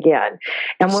jacuzzi again.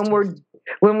 And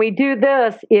when we do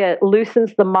this, it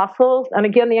loosens the muscles. And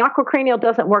again, the aquacranial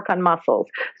doesn't work on muscles.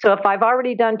 So if I've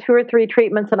already done 2 or 3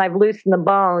 treatments and I've loosened the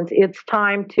bones, it's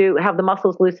time to have the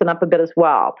muscles loosen up a bit as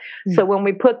well. So when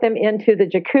we put them into the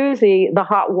jacuzzi, the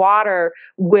hot water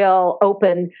will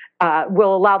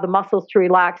will allow the muscles to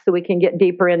relax so we can get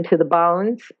deeper into the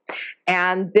bones.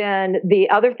 And then the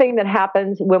other thing that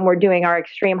happens when we're doing our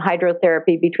extreme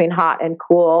hydrotherapy between hot and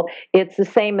cool, it's the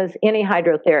same as any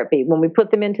hydrotherapy. When we put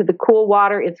them into the cool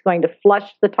water, it's going to flush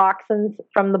the toxins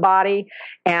from the body.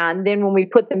 And then when we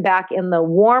put them back in the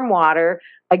warm water,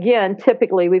 again,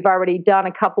 typically we've already done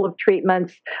a couple of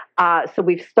treatments. So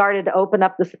we've started to open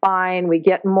up the spine. We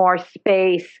get more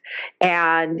space,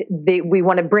 and we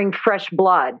want to bring fresh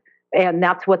blood. And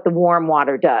that's what the warm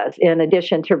water does. In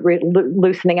addition to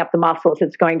loosening up the muscles,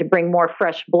 it's going to bring more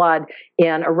fresh blood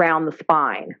in around the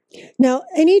spine. Now,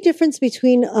 any difference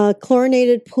between a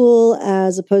chlorinated pool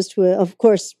as opposed to, of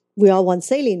course, we all want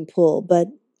saline pool, but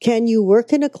can you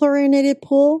work in a chlorinated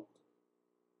pool?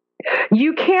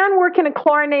 You can work in a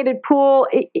chlorinated pool.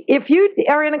 If you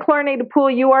are in a chlorinated pool,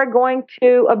 you are going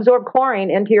to absorb chlorine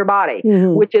into your body,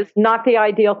 which is not the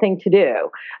ideal thing to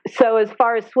do. So as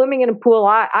far as swimming in a pool,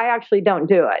 I actually don't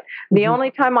do it. The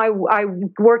only time I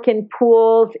work in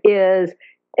pools is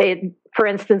for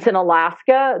instance, in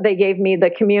Alaska, they gave me the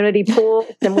community pool,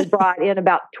 and we brought in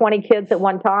about 20 kids at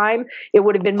one time. It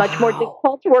would have been much more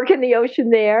difficult to work in the ocean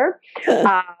there.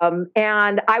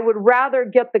 And I would rather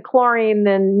get the chlorine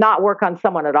than not work on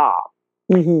someone at all.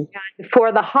 And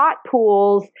for the hot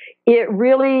pools, it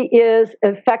really is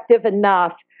effective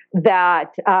enough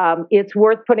that it's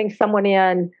worth putting someone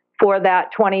in for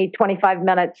that 20, 25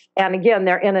 minutes. And again,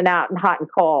 they're in and out and hot and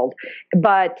cold.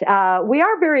 But we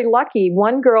are very lucky.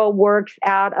 One girl works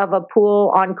out of a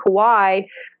pool on Kauai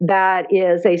that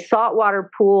is a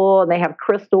saltwater pool, and they have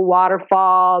crystal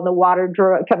waterfall, and the water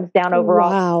comes down over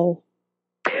all.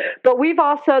 But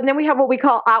then we have what we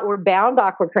call outward bound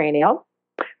aquacranial,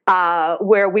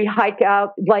 where we hike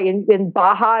out, like in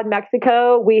Baja in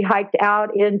Mexico, we hiked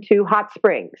out into hot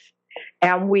springs.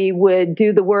 And we would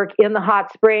do the work in the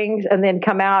hot springs and then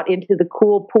come out into the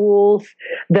cool pools,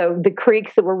 the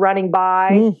creeks that were running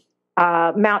by.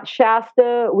 Mount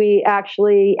Shasta, we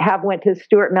actually went to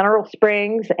Stewart Mineral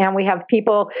Springs, and we have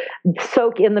people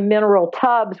soak in the mineral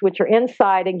tubs, which are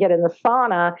inside, and get in the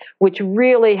sauna, which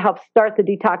really helps start the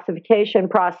detoxification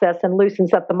process and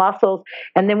loosens up the muscles.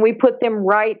 And then we put them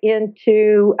right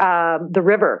into the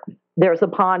river. There's a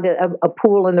pond, a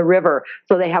pool in the river,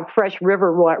 so they have fresh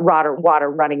river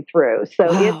water running through. So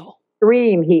it's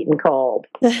extreme heat and cold.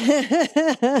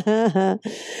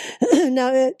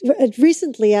 Now,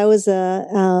 recently I was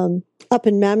up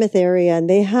in Mammoth area, and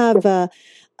they have a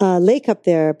lake up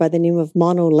there by the name of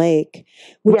Mono Lake,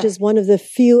 which is one of the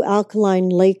few alkaline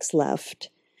lakes left.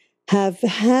 Have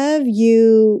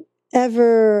you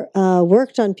ever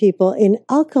worked on people in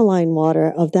alkaline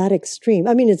water of that extreme?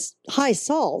 I mean, it's high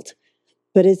salt,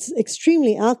 but it's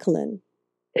extremely alkaline.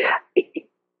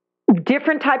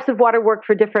 Different types of water work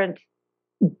for different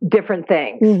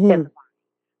things.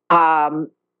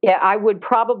 Yeah, I would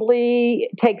probably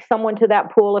take someone to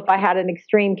that pool if I had an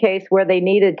extreme case where they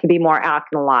needed to be more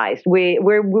alkalized.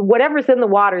 Whatever's in the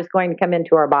water is going to come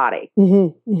into our body.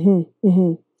 Mm-hmm, mm-hmm,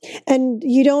 mm-hmm. And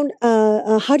you don't,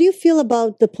 how do you feel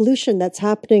about the pollution that's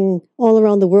happening all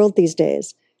around the world these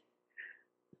days?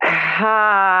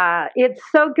 It's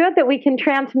so good that we can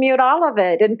transmute all of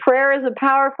it, and prayer is a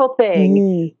powerful thing.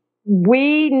 Mm.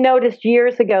 We noticed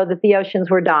years ago that the oceans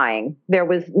were dying. There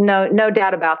was no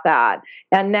doubt about that.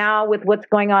 And now with what's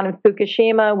going on in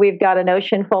Fukushima, we've got an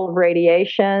ocean full of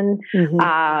radiation.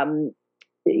 Mm-hmm.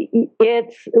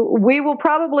 We will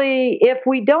probably, if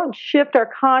we don't shift our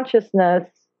consciousness,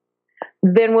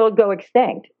 then we'll go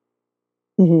extinct.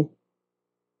 Mm-hmm.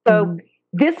 So mm-hmm.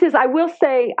 This is, I will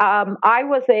say, I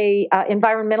was a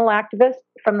environmental activist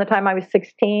from the time I was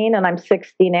 16, and I'm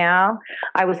 60 now.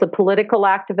 I was a political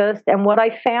activist, and what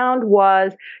I found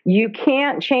was you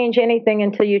can't change anything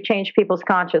until you change people's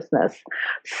consciousness.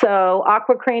 So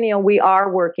Aquacranial, we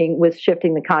are working with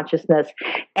shifting the consciousness.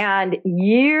 And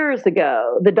years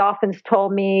ago, the dolphins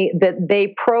told me that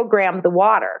they programmed the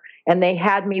water, and they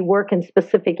had me work in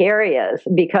specific areas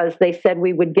because they said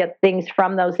we would get things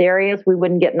from those areas we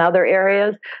wouldn't get in other areas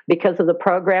because of the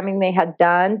programming they had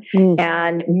done.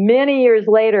 And many years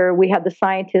later, we had the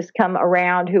scientists come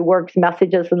around who works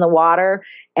messages in the water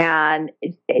and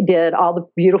did all the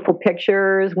beautiful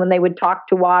pictures when they would talk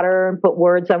to water and put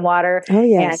words on water. Oh,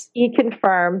 yes. And he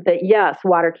confirmed that, yes,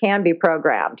 water can be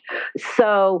programmed.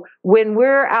 So when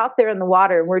we're out there in the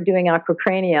water and we're doing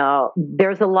Aquacranial,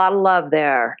 there's a lot of love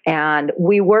there. And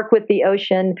we work with the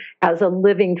ocean as a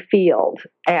living field.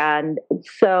 And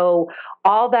so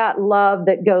all that love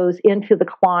that goes into the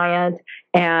client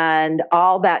and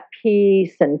all that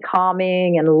peace and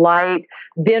calming and light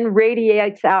then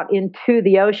radiates out into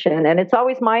the ocean. And it's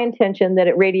always my intention that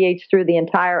it radiates through the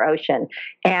entire ocean.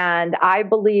 And I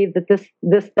believe that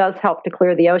this does help to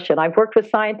clear the ocean. I've worked with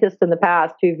scientists in the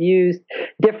past who've used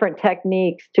different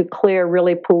techniques to clear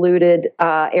really polluted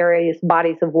areas,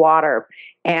 bodies of water.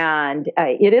 And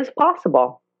it is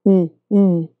possible.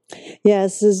 Mm-hmm.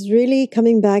 Yes, is really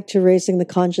coming back to raising the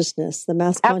consciousness. The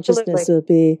mass consciousness will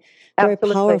be very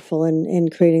powerful in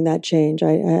creating that change.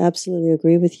 I absolutely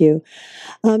agree with you.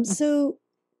 So,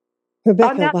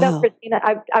 Rebecca, on that note, Christina,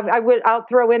 I'll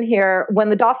throw in here, when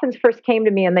the dolphins first came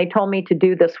to me and they told me to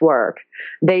do this work,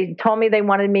 they told me they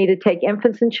wanted me to take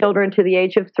infants and children to the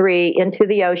age of 3 into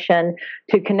the ocean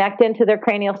to connect into their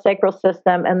cranial sacral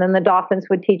system, and then the dolphins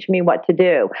would teach me what to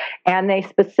do. And they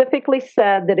specifically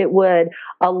said that it would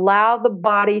allow the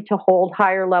body to hold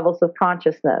higher levels of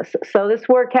consciousness. So this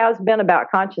work has been about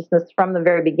consciousness from the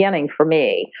very beginning for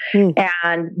me.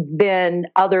 And then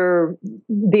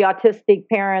the autistic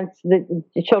parents,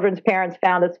 the children's parents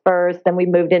found us first, then we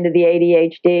moved into the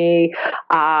ADHD,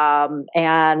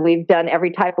 and we've done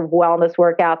every type of wellness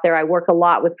work out there. I work a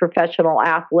lot with professional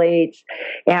athletes,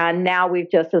 and now we've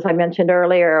just, as I mentioned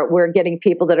earlier, we're getting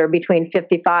people that are between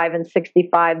 55 and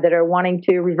 65 that are wanting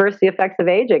to reverse the effects of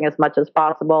aging as much as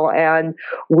possible, and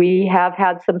we have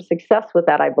had some success with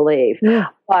that, I believe. Yeah.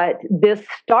 But this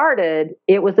started,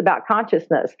 it was about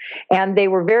consciousness, and they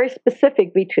were very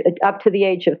specific up to the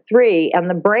age of 3, and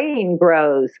the brain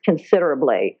grows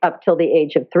considerably up till the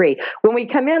age of 3. When we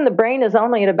come in, the brain is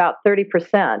only at about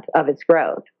 30% of its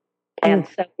growth. And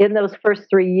so in those first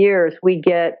 3 years, we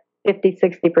get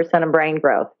 50-60% of brain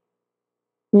growth.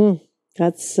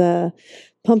 That's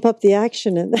pump up the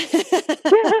action.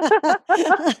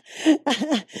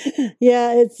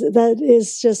 Yeah, that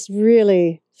is just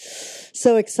really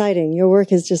so exciting. Your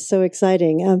work is just so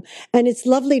exciting. And it's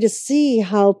lovely to see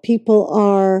how people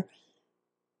are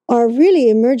really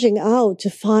emerging out to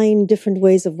find different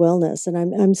ways of wellness. And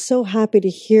I'm so happy to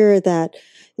hear that,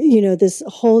 this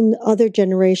whole other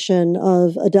generation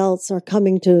of adults are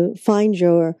coming to find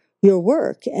your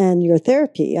work and your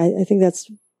therapy. I think that's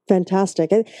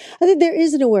fantastic. I think there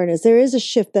is an awareness. There is a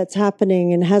shift that's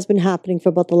happening and has been happening for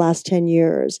about the last 10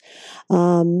 years.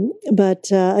 But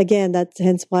again, that's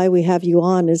hence why we have you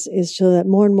on is so that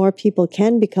more and more people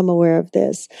can become aware of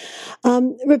this.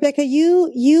 Rebecca,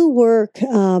 you work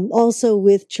also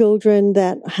with children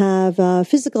that have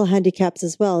physical handicaps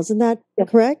as well. Isn't that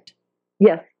correct?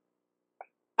 Yes.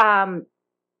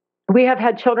 We have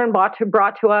had children brought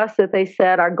to us that they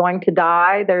said are going to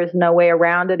die. There's no way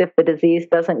around it. If the disease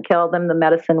doesn't kill them, the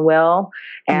medicine will.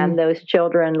 And those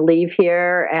children leave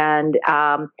here. And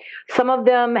some of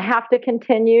them have to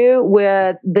continue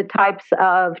with the types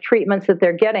of treatments that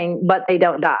they're getting, but they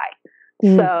don't die.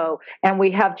 So, and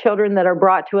we have children that are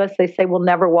brought to us. They say we'll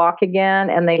never walk again,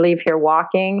 and they leave here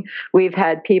walking. We've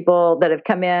had people that have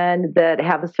come in that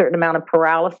have a certain amount of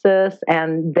paralysis,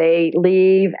 and they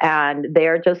leave, and they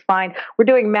are just fine. We're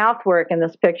doing mouth work in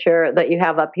this picture that you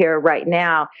have up here right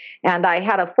now. And I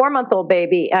had a 4-month-old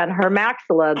baby, and her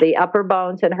maxilla, the upper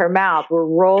bones in her mouth, were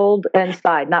rolled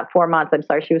inside. Not 4 months. I'm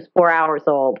sorry. She was 4 hours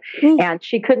old, and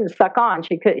she couldn't suck on.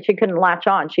 She couldn't latch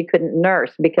on. She couldn't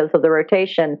nurse because of the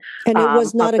rotation. And it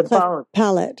was not a cleft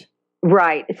palate.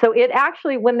 Right. So it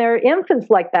actually, when they're infants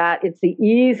like that, it's the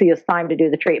easiest time to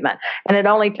do the treatment. And it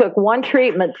only took one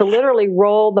treatment to literally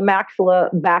roll the maxilla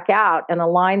back out and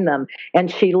align them.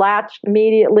 And she latched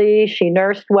immediately. She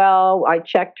nursed well. I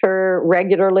checked her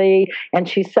regularly, and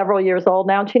she's several years old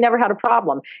now, and she never had a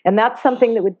problem. And that's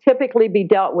something that would typically be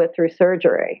dealt with through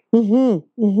surgery.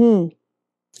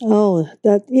 Oh,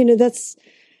 that's...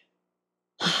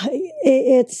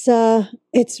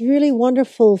 It's really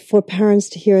wonderful for parents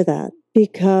to hear that,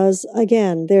 because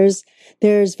again,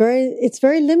 it's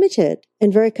very limited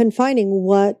and very confining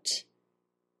what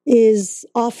is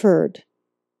offered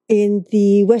in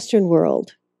the Western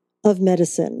world of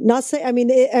medicine. Not say, I mean,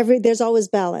 there's always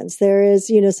balance. There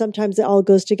is, sometimes it all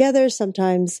goes together.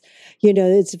 Sometimes,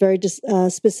 it's very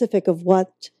specific of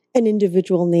what an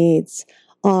individual needs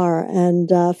are. And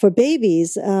for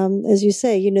babies, as you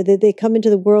say, they come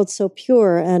into the world so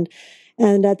pure, and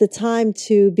at the time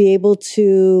to be able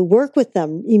to work with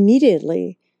them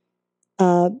immediately,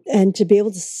 and to be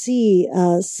able to see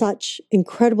such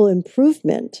incredible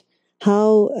improvement,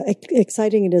 how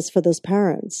exciting it is for those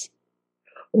parents.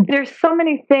 There's so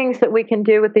many things that we can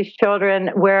do with these children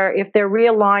where if they're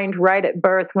realigned right at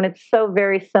birth, when it's so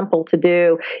very simple to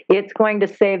do, it's going to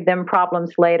save them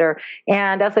problems later.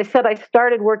 And as I said, I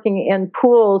started working in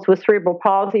pools with cerebral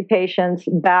palsy patients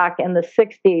back in the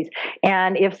 60s.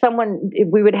 And if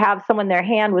we would have someone, their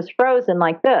hand was frozen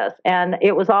like this, and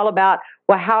it was all about,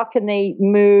 well, how can they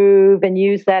move and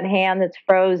use that hand that's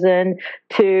frozen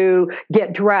to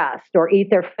get dressed or eat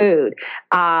their food?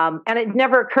 And it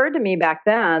never occurred to me back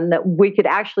then that we could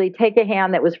actually take a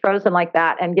hand that was frozen like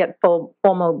that and get full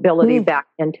mobility back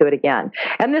into it again.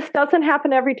 And this doesn't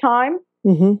happen every time,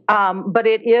 but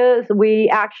it is. We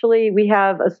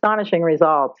have astonishing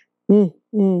results.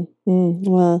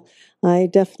 Well, I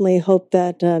definitely hope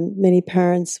that many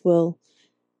parents will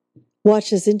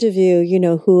watch this interview,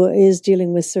 who is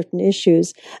dealing with certain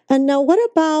issues. And now what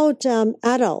about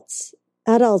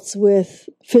adults with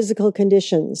physical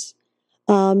conditions?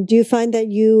 Do you find that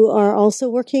you are also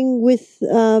working with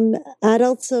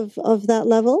adults of that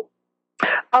level?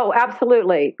 Oh,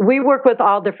 absolutely. We work with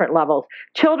all different levels.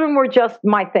 Children were just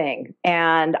my thing,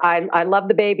 and I love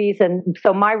the babies. And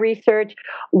so my research,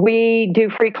 we do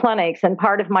free clinics, and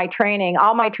part of my training,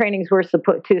 all my trainings were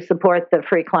to support the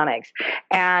free clinics.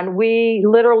 And we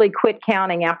literally quit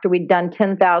counting after we'd done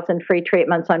 10,000 free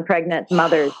treatments on pregnant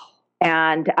mothers.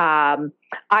 And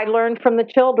I learned from the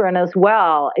children as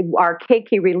well. Our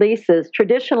keiki releases,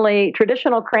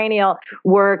 traditional cranial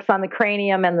works on the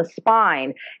cranium and the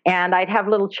spine. And I'd have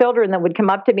little children that would come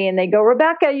up to me and they go,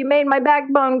 "Rebecca, you made my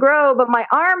backbone grow, but my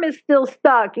arm is still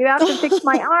stuck. You have to fix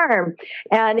my arm."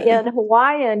 And in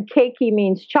Hawaiian, keiki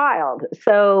means child.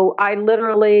 So I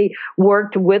literally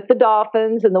worked with the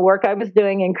dolphins and the work I was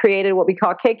doing and created what we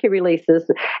call keiki releases.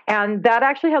 And that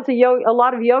actually has a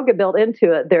lot of yoga built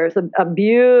into it. There's a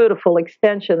beautiful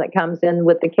extension that comes in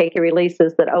with the keiki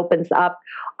releases that opens up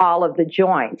all of the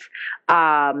joints.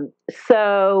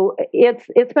 So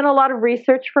it's been a lot of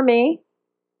research for me.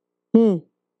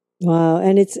 Wow.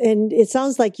 And it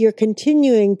sounds like you're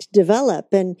continuing to develop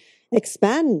and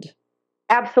expand.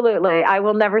 Absolutely. I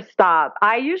will never stop.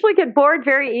 I usually get bored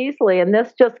very easily, and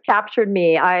this just captured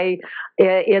me.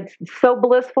 It's so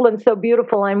blissful and so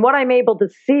beautiful. And what I'm able to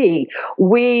see,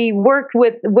 we worked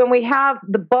with, when we have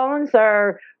the bones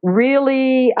are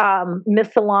really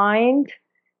misaligned,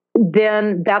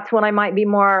 then that's when I might be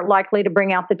more likely to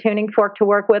bring out the tuning fork to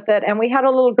work with it. And we had a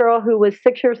little girl who was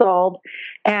 6 years old,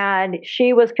 and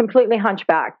she was completely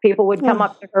hunchback. People would come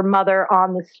up to her mother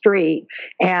on the street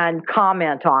and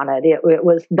comment on it. It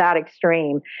was that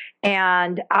extreme.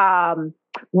 And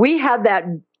we had that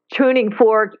tuning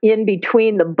fork in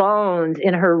between the bones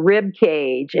in her rib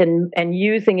cage and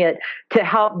using it to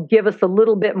help give us a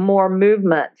little bit more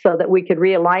movement so that we could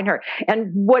realign her.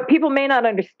 And what people may not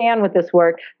understand with this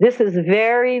work, this is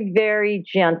very, very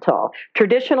gentle.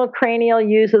 Traditional cranial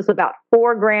uses about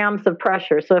 4 grams of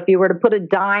pressure. So if you were to put a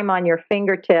dime on your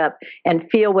fingertip and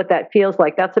feel what that feels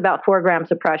like, that's about 4 grams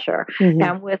of pressure.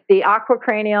 And with the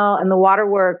aquacranial and the water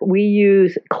work, we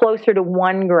use closer to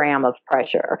 1 gram of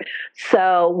pressure.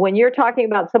 So when you're talking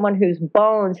about someone whose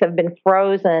bones have been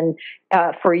frozen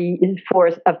for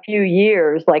a few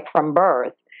years, like from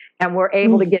birth, and we're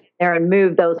able to get in there and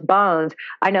move those bones.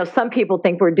 I know some people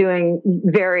think we're doing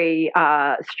very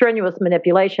strenuous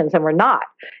manipulations, and we're not.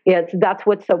 That's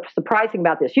what's so surprising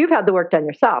about this. You've had the work done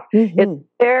yourself. It's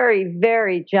very,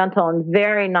 very gentle and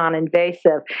very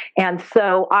non-invasive. And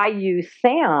so I use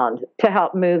sound to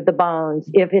help move the bones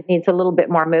if it needs a little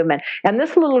bit more movement. And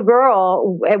this little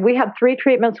girl, we had 3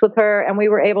 treatments with her, and we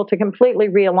were able to completely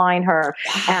realign her.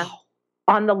 Wow. And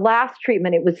on the last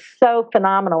treatment, it was so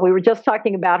phenomenal. We were just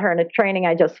talking about her in a training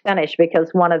I just finished because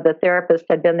one of the therapists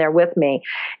had been there with me.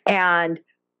 And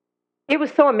it was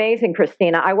so amazing,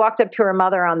 Christina. I walked up to her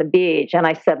mother on the beach and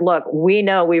I said, look, we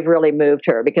know we've really moved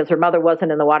her because her mother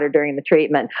wasn't in the water during the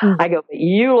treatment. I go, but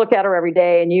you look at her every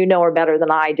day and you know her better than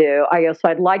I do. I go, so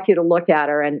I'd like you to look at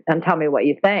her and tell me what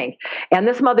you think. And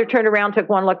this mother turned around, took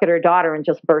one look at her daughter and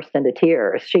just burst into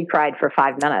tears. She cried for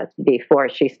 5 minutes before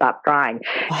she stopped crying.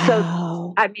 Wow.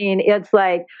 So, I mean, it's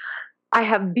like, I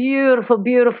have beautiful,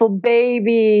 beautiful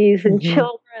babies and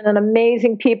children and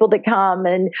amazing people that come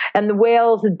and the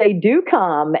whales, they do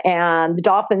come and the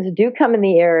dolphins do come in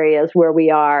the areas where we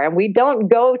are. And we don't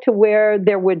go to where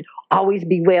there would always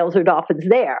be whales or dolphins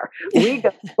there. We go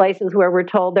to places where we're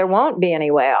told there won't be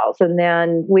any whales. And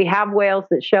then we have whales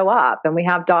that show up and we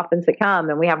have dolphins that come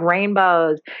and we have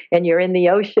rainbows and you're in the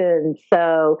ocean.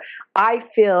 So I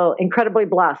feel incredibly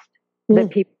blessed that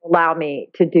people allow me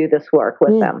to do this work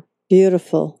with them.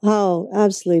 Beautiful. Oh,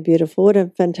 absolutely beautiful. What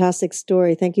a fantastic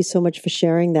story. Thank you so much for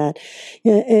sharing that.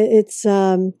 It's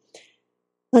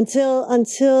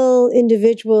until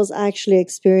individuals actually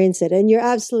experience it. And you're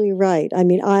absolutely right. I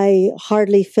mean, I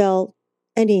hardly felt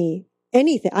anything.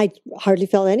 I hardly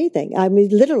felt anything. I mean,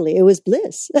 literally, it was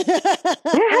bliss.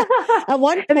 At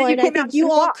one point, I think you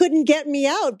all couldn't get me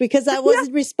out because I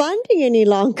wasn't responding any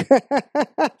longer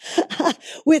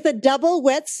with a double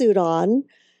wetsuit on.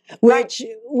 Which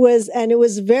was, and it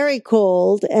was very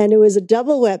cold, and it was a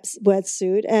double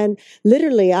wetsuit, and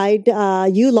literally,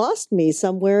 you lost me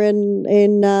somewhere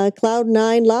in Cloud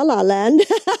 9 La La Land.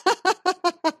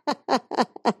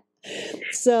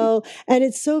 So, and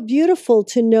it's so beautiful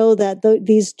to know that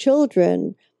these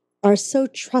children are so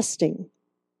trusting.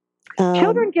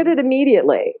 Children get it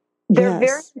immediately. They're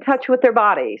very in touch with their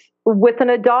bodies. With an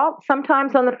adult,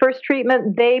 sometimes on the first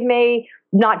treatment, they may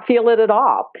not feel it at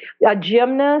all. A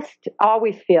gymnast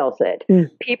always feels it.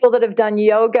 People that have done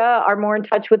yoga are more in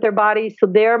touch with their bodies, so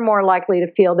they're more likely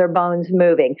to feel their bones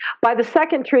moving. By the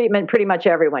second treatment, pretty much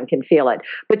everyone can feel it.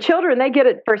 But children, they get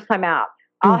it first time out.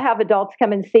 I'll have adults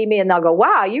come and see me and they'll go,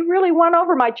 wow, you really won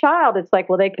over my child. It's like,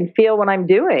 well, they can feel what I'm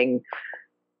doing.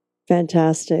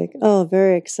 Fantastic. Oh,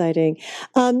 very exciting.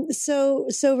 So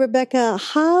Rebecca,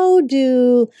 how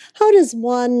does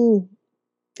one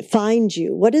find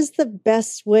you? What is the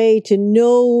best way to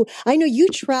know? I know you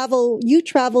travel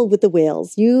with the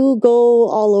whales. You go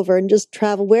all over and just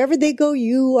travel. Wherever they go,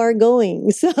 you are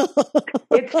going. So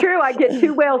it's true. I get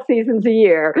 2 whale seasons a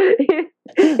year.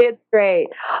 It's great.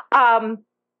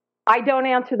 I don't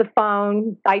answer the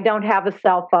phone. I don't have a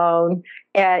cell phone.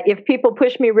 If people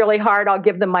push me really hard, I'll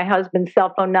give them my husband's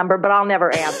cell phone number, but I'll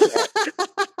never answer it.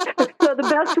 So the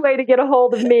best way to get a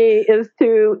hold of me is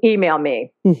to email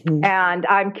me. And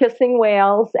I'm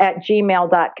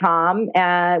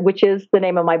kissingwhales@gmail.com, which is the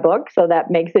name of my book. So that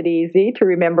makes it easy to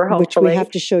remember, hopefully. Which we have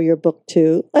to show your book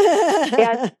too.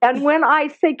 and when I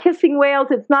say kissing whales,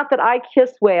 it's not that I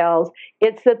kiss whales.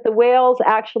 It's that the whales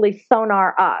actually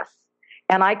sonar us.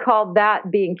 And I called that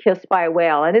being kissed by a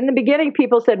whale. And in the beginning,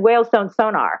 people said whales don't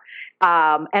sonar.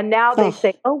 And now they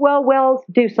say, oh, well, whales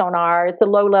do sonar. It's a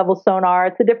low-level sonar.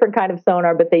 It's a different kind of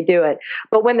sonar, but they do it.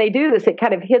 But when they do this, it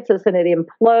kind of hits us and it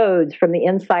implodes from the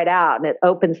inside out. And it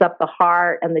opens up the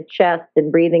heart and the chest and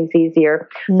breathing's easier.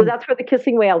 So that's where the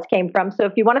kissing whales came from. So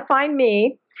if you want to find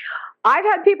me, I've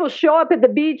had people show up at the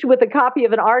beach with a copy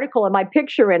of an article and my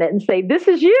picture in it and say, this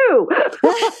is you.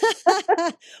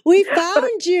 We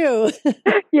found you.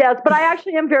 Yes, but I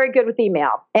actually am very good with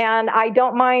email. And I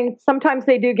don't mind. Sometimes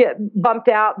they do get bumped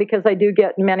out because I do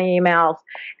get many emails.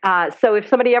 So if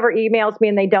somebody ever emails me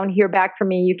and they don't hear back from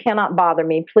me, you cannot bother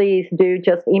me. Please do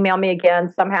just email me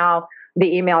again. Somehow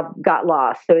the email got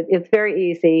lost. So it's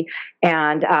very easy.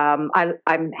 And I'm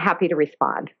happy to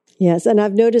respond. Yes, and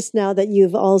I've noticed now that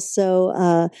you've also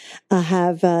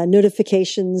have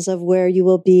notifications of where you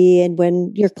will be and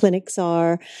when your clinics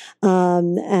are,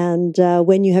 and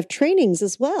when you have trainings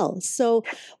as well. So,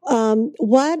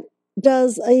 what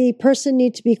does a person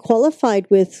need to be qualified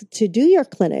with to do your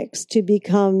clinics to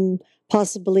become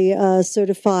possibly a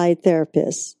certified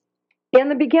therapist? In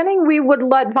the beginning, we would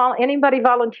let anybody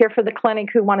volunteer for the clinic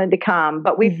who wanted to come.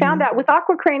 But we found out with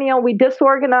aquacranial, we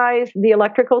disorganize the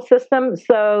electrical system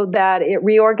so that it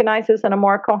reorganizes in a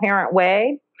more coherent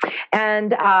way.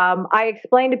 And I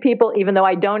explain to people, even though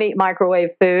I don't eat microwave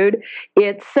food,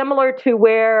 it's similar to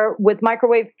where with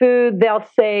microwave food, they'll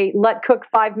say, let cook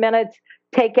 5 minutes,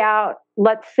 take out,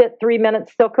 let's sit 3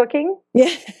 minutes still cooking.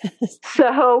 Yes.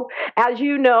 So, as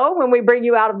you know, when we bring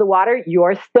you out of the water,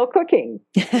 you're still cooking.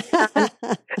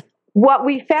 What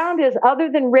we found is, other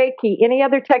than Reiki, any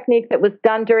other technique that was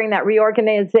done during that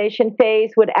reorganization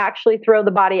phase would actually throw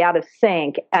the body out of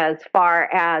sync as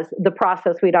far as the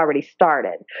process we'd already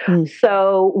started.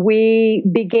 So we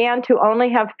began to only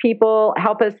have people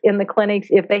help us in the clinics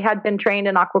if they had been trained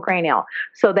in aquacranial.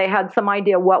 So they had some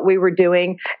idea what we were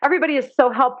doing. Everybody is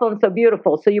so helpful and so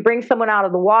beautiful. So you bring someone out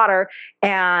of the water,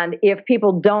 and if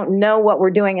people don't know what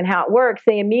we're doing and how it works,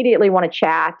 they immediately want to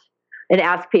chat and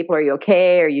ask people, are you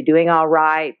okay? Are you doing all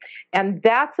right? And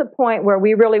that's a point where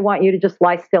we really want you to just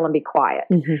lie still and be quiet.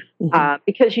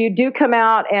 Because you do come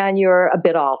out and you're a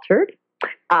bit altered.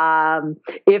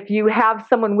 If you have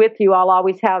someone with you, I'll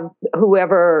always have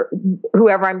whoever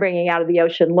I'm bringing out of the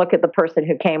ocean look at the person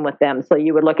who came with them. So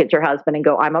you would look at your husband and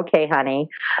go, I'm okay, honey.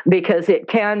 Because it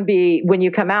can be, when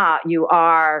you come out, you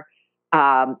are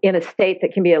in a state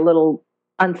that can be a little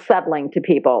unsettling to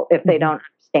people if they don't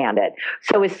understand it.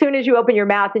 So as soon as you open your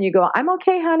mouth and you go, I'm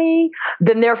okay, honey,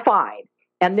 then they're fine.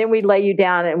 And then we lay you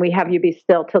down and we have you be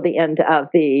still till the end of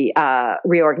the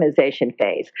reorganization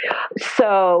phase.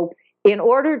 So in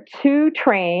order to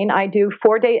train, I do a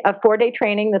 4-day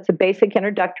training. That's a basic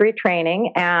introductory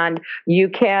training. And you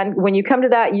can, when you come to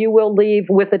that, you will leave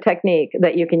with a technique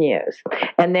that you can use.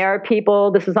 And there are people,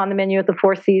 this is on the menu at the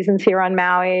Four Seasons here on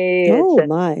Maui. Oh,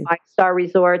 my. 5-star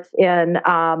resorts in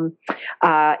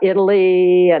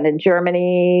Italy and in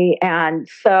Germany. And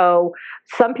so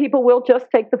some people will just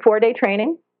take the 4-day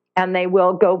training and they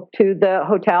will go to the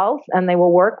hotels and they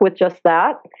will work with just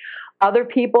that. Other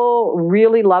people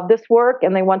really love this work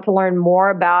and they want to learn more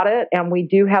about it. And we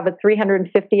do have a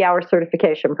 350-hour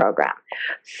certification program.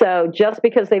 So just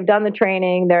because they've done the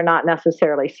training, they're not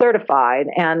necessarily certified.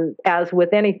 And as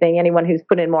with anything, anyone who's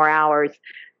put in more hours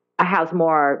has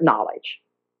more knowledge.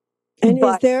 And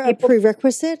is there a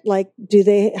prerequisite? Like, do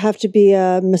they have to be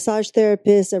a massage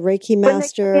therapist, a Reiki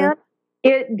master?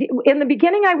 In the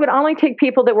beginning, I would only take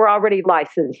people that were already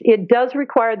licensed. It does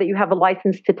require that you have a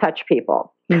license to touch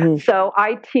people. So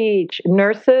I teach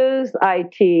nurses, I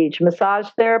teach massage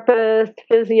therapists,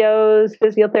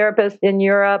 physiotherapists in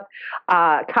Europe,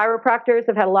 chiropractors.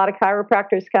 I've had a lot of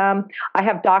chiropractors come. I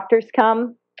have doctors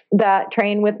come that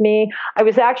train with me. I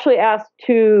was actually asked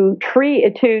to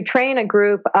train a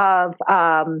group of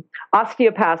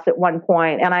osteopaths at one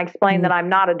point, and I explained that I'm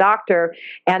not a doctor,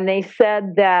 and they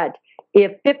said that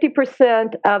if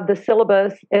 50% of the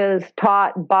syllabus is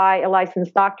taught by a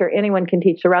licensed doctor, anyone can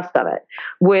teach the rest of it,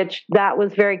 which that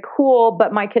was very cool.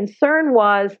 But my concern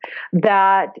was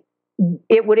that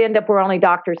it would end up where only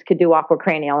doctors could do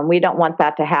aquacranial, and we don't want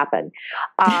that to happen.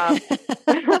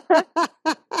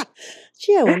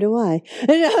 Gee, I wonder why.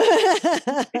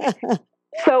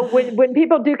 So when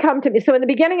people do come to me, so in the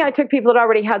beginning I took people that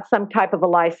already had some type of a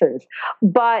license,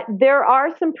 but there are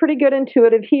some pretty good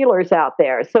intuitive healers out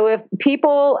there. So if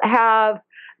people have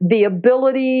the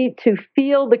ability to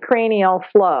feel the cranial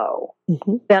flow,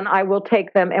 then I will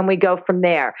take them and we go from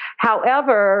there.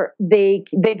 However, they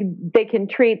can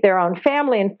treat their own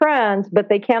family and friends, but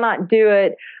they cannot do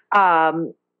it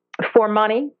for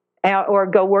money. Or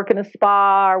go work in a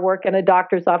spa or work in a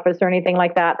doctor's office or anything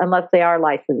like that unless they are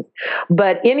licensed.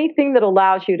 But anything that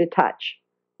allows you to touch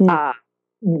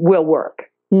will work.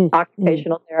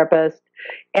 Occupational therapist.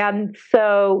 And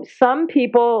so some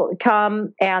people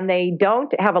come and they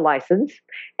don't have a license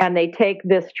and they take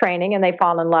this training and they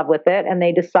fall in love with it and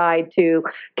they decide to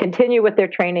continue with their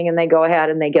training and they go ahead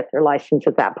and they get their license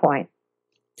at that point.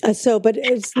 But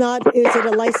it's not, is it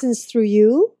a license through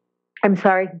you? I'm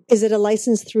sorry? Is it a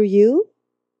license through you?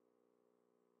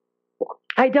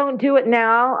 I don't do it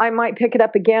now. I might pick it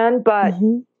up again, but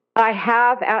I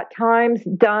have at times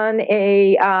done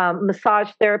a massage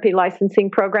therapy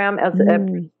licensing program as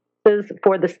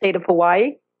for the state of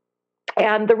Hawaii.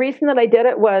 And the reason that I did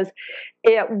it was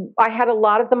I had a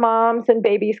lot of the moms and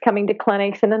babies coming to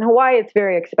clinics. And in Hawaii, it's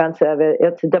very expensive.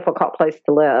 It's a difficult place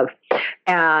to live.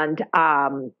 And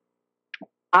I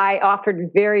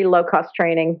offered very low-cost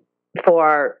training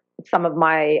for some of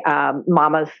my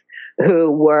mamas who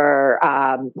were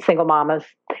single mamas.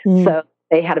 So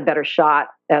they had a better shot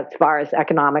as far as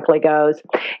economically goes.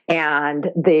 And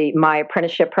my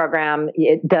apprenticeship program,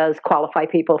 it does qualify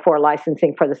people for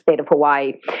licensing for the state of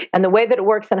Hawaii. And the way that it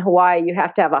works in Hawaii, you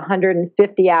have to have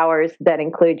 150 hours that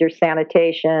include your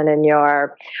sanitation and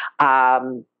your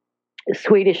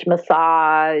Swedish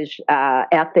massage,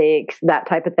 ethics, that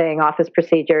type of thing, office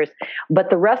procedures. But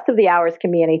the rest of the hours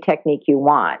can be any technique you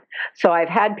want. So I've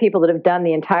had people that have done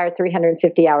the entire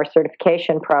 350-hour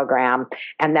certification program,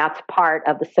 and that's part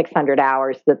of the 600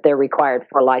 hours that they're required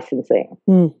for licensing.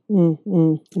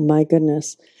 My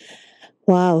goodness.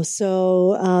 Wow.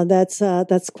 So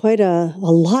that's quite a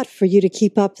lot for you to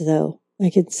keep up, though. I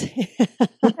could say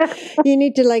you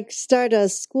need to start a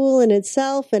school in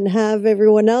itself and have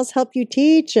everyone else help you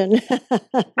teach. And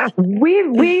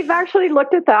we've actually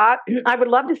looked at that. I would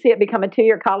love to see it become a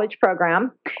 2-year college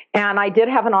program. And I did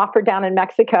have an offer down in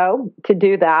Mexico to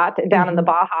do that, down in the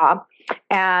Baja.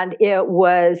 And it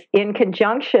was in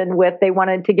conjunction with, they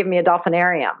wanted to give me a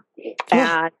dolphinarium.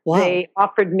 And they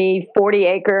offered me 40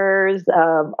 acres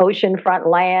of oceanfront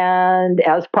land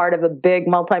as part of a big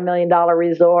multi-million-dollar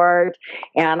resort.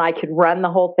 And I could run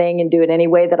the whole thing and do it any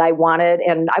way that I wanted.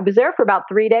 And I was there for about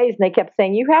 3 days, and they kept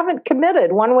saying, you haven't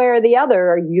committed one way or the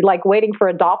other. Are you waiting for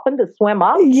a dolphin to swim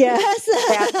up? Yes.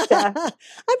 And,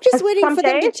 I'm just waiting for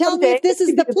them to tell me if this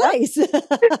is the place.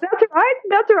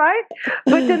 That's right.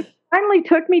 But then finally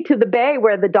took me to the bay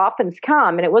where the dolphins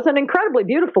come, and it was an incredibly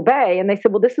beautiful bay. And they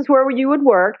said, well, this is where you would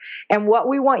work, and what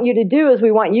we want you to do is we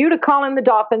want you to call in the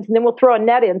dolphins, and then we'll throw a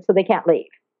net in so they can't leave.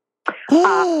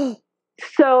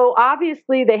 So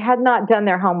obviously they had not done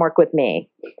their homework with me,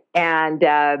 and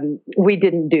we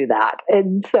didn't do that.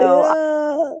 And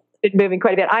so been moving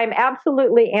quite a bit. I'm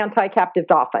absolutely anti-captive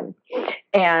dolphin.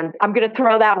 And I'm going to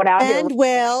throw that one out here.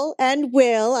 And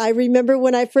Will, I remember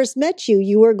when I first met you,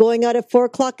 you were going out at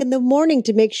 4:00 in the morning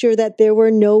to make sure that there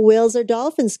were no whales or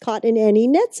dolphins caught in any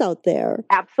nets out there.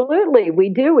 Absolutely. We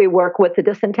do. We work with the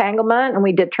disentanglement, and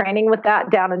we did training with that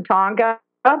down in Tonga.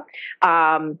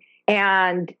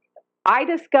 And I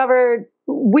discovered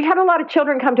we had a lot of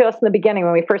children come to us in the beginning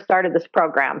when we first started this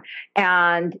program,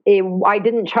 and I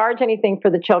didn't charge anything for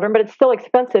the children, but it's still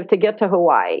expensive to get to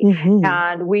Hawaii.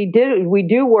 And we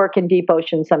do work in deep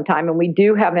ocean sometime, and we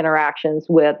do have interactions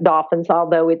with dolphins,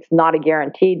 although it's not a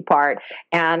guaranteed part.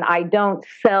 And I don't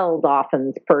sell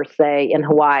dolphins per se in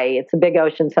Hawaii. It's a big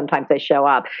ocean. Sometimes they show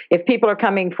up. If people are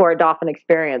coming for a dolphin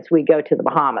experience, we go to the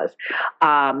Bahamas.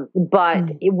 But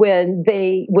when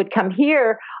they would come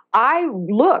here, I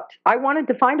wanted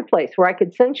to find a place where I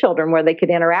could send children where they could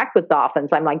interact with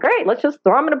dolphins. I'm like, great, let's just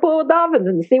throw them in a pool with dolphins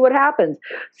and see what happens.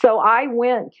 So I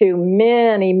went to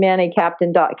many, many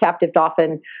captive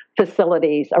dolphin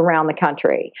facilities around the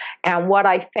country. And what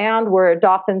I found were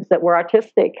dolphins that were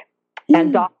autistic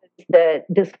and dolphins that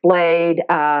displayed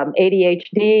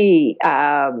ADHD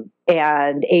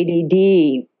and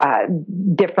ADD,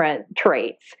 different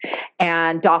traits,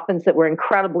 and dolphins that were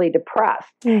incredibly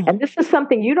depressed. And this is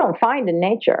something you don't find in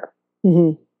nature.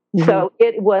 So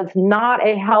it was not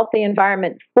a healthy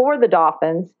environment for the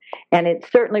dolphins, and it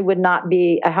certainly would not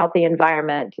be a healthy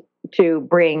environment to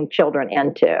bring children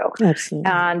into.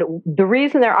 Absolutely. And the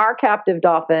reason there are captive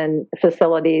dolphin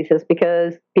facilities is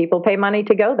because people pay money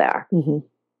to go there.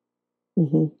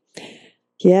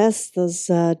 Yes, those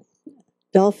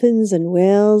dolphins and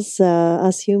whales,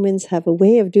 us humans have a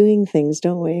way of doing things,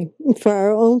 don't we? For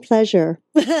our own pleasure.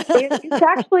 It's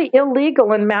actually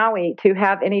illegal in Maui to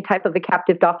have any type of a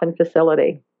captive dolphin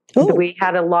facility. We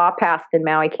had a law passed in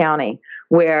Maui County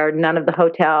where none of the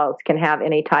hotels can have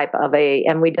any type of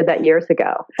and we did that years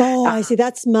ago. I see.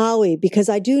 That's Maui, because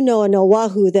I do know in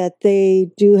Oahu that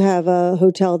they do have a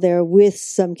hotel there with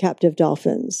some captive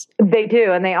dolphins. They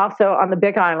do. And they also, on the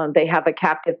Big Island, they have a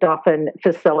captive dolphin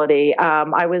facility.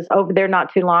 I was over there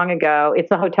not too long ago.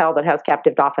 It's a hotel that has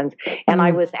captive dolphins. And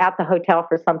I was at the hotel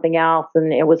for something else,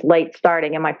 and it was late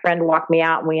starting. And my friend walked me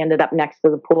out, and we ended up next to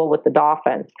the pool with the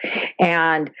dolphins.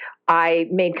 And I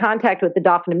made contact with the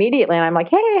dolphin immediately, and I'm like,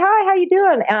 hey, hi, how you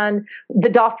doing? And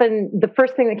the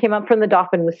first thing that came up from the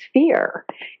dolphin was fear.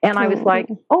 And I was like,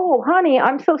 oh, honey,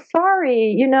 I'm so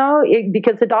sorry,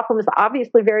 because the dolphin was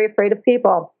obviously very afraid of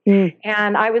people.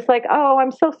 And I was like, oh,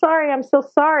 I'm so sorry.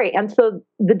 And so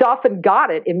the dolphin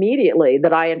got it immediately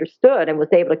that I understood and was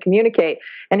able to communicate.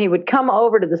 And he would come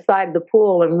over to the side of the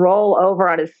pool and roll over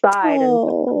on his side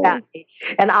and at me.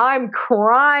 And I'm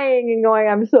crying and going,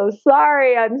 I'm so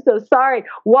sorry. sorry,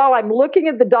 while I'm looking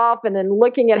at the dolphin and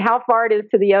looking at how far it is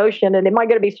to the ocean, and am I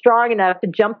going to be strong enough to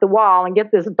jump the wall and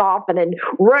get this dolphin and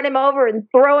run him over and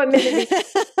throw him into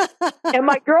the And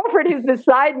my girlfriend who's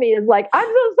beside me is like, I'm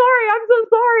so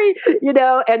sorry,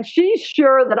 and she's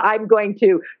sure that I'm going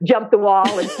to jump the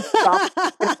wall and stop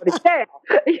and go to jail,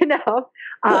 No,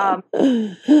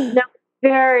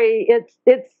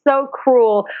 it's so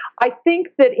cruel. I think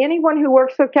that anyone who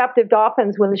works with captive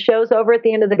dolphins, when the show's over at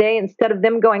the end of the day, instead of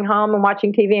them going home and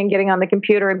watching TV and getting on the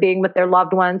computer and being with their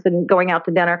loved ones and going out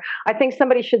to dinner, I think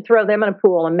somebody should throw them in a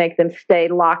pool and make them stay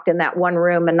locked in that one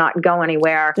room and not go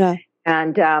anywhere. Yeah.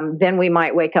 And then we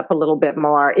might wake up a little bit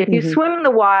more. If you swim in the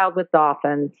wild with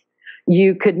dolphins,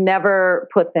 you could never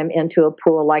put them into a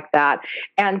pool like that.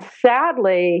 And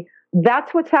sadly,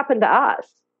 that's what's happened to us.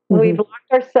 We've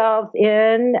locked ourselves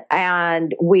in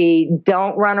and we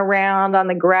don't run around on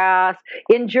the grass.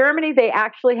 In Germany, they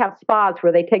actually have spas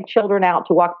where they take children out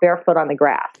to walk barefoot on the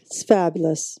grass. It's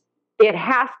fabulous. It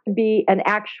has to be an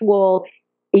actual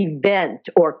event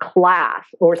or class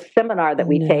or seminar that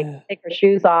we take our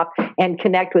shoes off and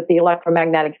connect with the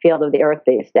electromagnetic field of the earth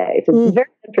these days. It's very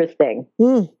interesting.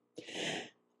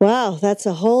 Wow, that's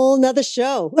a whole nother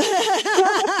show.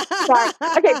 Sorry.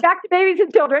 Okay, back to babies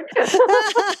and children.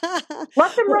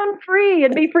 Let them run free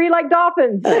and be free like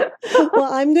dolphins.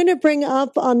 Well, I'm going to bring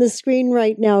up on the screen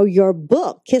right now your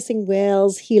book, Kissing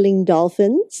Whales, Healing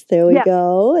Dolphins. There we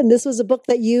go. And this was a book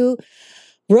that you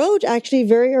wrote actually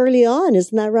very early on.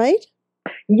 Isn't that right?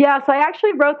 Yes, I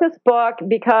actually wrote this book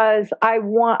because I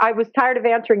was tired of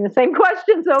answering the same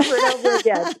questions over and over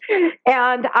again.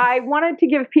 And I wanted to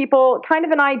give people kind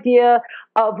of an idea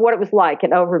of what it was like,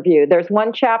 an overview. There's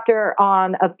one chapter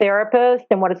on a therapist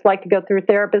and what it's like to go through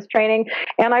therapist training.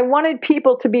 And I wanted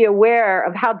people to be aware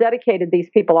of how dedicated these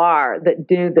people are that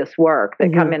do this work,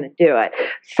 that come in and do it.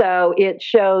 So it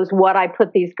shows what I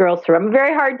put these girls through. I'm a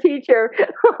very hard teacher.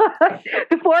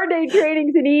 The 4-day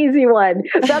training's an easy one.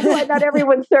 That's why not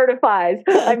everyone certifies.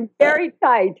 I'm very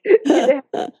tight.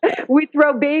 We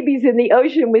throw babies in the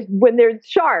ocean when there's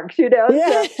sharks, So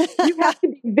you have to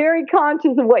be very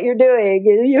conscious of what you're doing.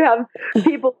 You have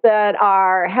people that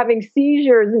are having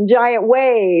seizures and giant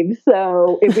waves.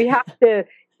 So we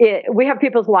have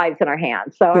people's lives in our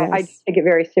hands. So I take it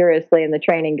very seriously, and the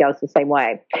training goes the same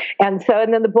way. And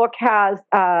then the book has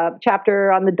a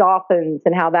chapter on the dolphins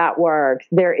and how that works.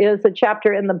 There is a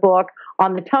chapter in the book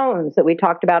on the tones that we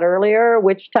talked about earlier,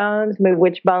 which tones move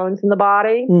which bones in the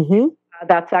body.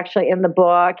 That's actually in the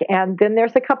book. And then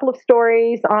there's a couple of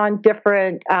stories on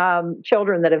different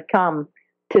children that have come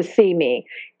to see me.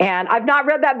 And I've not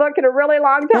read that book in a really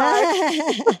long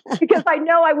time because I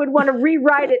know I would want to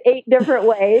rewrite it 8 different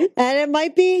ways. And it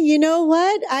might be, you know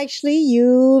what? Actually,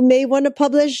 you may want to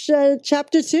publish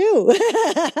chapter 2.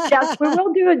 Yes, we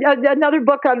will do another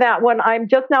book on that one. I'm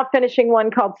just now finishing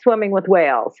one called Swimming with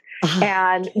Whales.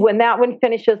 And when that one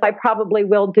finishes, I probably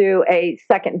will do a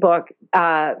second book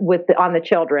on the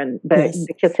children,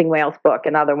 the Kissing Whales book,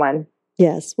 another one.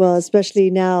 Yes. Well,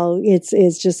 especially now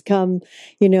it's just come,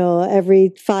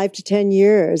 every 5 to 10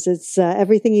 years, it's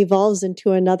everything evolves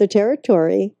into another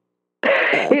territory.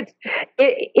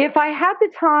 If I had the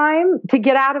time to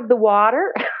get out of the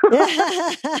water,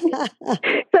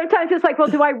 sometimes it's like, well,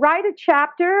 do I write a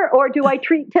chapter or do I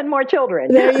treat 10 more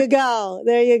children? There you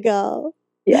go.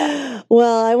 Yeah.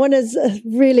 Well, I want to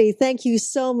really thank you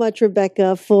so much,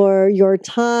 Rebecca, for your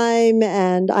time.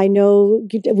 And I know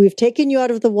we've taken you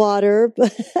out of the water,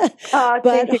 but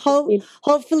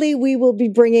hopefully we will be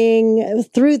bringing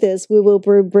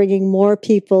more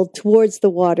people towards the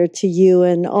water to you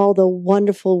and all the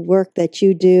wonderful work that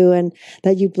you do and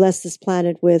that you bless this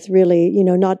planet with, really,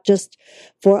 not just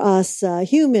for us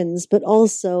humans, but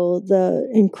also the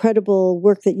incredible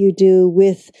work that you do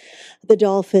with the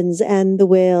dolphins and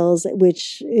the whales,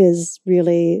 which is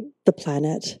really the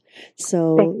planet.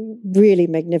 So really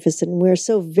magnificent. We're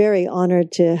so very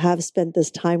honored to have spent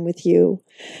this time with you.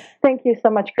 Thank you so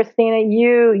much, Christina.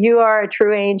 You are a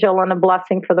true angel and a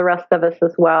blessing for the rest of us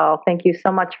as well. Thank you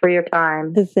so much for your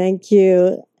time. Thank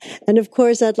you. And of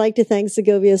course, I'd like to thank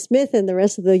Segovia Smith and the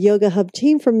rest of the Yoga Hub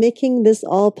team for making this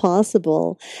all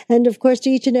possible. And of course, to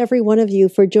each and every one of you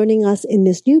for joining us in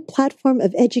this new platform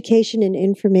of education and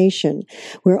information.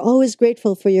 We're always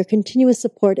grateful for your continuous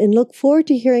support and look forward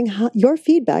to hearing your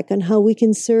feedback on how we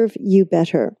can serve you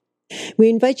better. We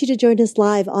invite you to join us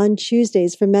live on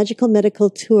Tuesdays for Magical Medical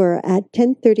Tour at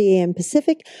 10:30 a.m.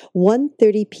 Pacific,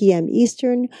 1:30 p.m.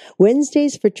 Eastern.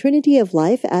 Wednesdays for Trinity of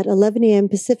Life at 11 a.m.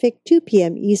 Pacific, 2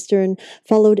 p.m. Eastern,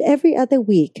 followed every other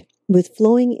week with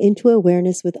Flowing into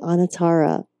Awareness with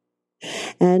Anatara.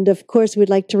 And of course, we'd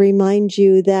like to remind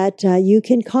you that you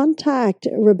can contact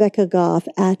Rebecca Goff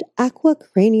at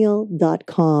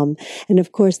aquacranial.com. And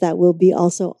of course, that will be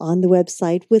also on the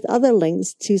website with other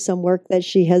links to some work that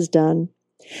she has done.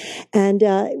 And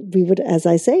we would, as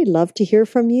I say, love to hear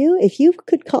from you. If you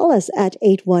could call us at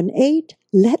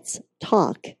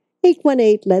 818-LETS-TALK.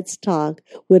 818-LETS-TALK.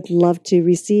 Would love to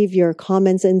receive your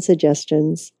comments and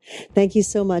suggestions. Thank you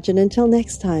so much. And until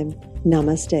next time,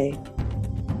 namaste.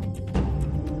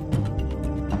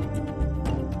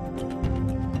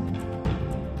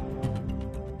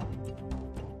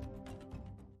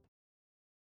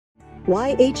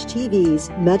 YHTV's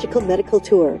Magical Medical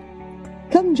Tour.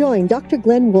 Come join Dr.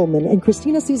 Glenn Woolman and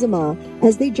Christina Suzama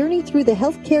as they journey through the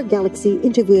healthcare galaxy,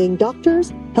 interviewing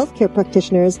doctors, healthcare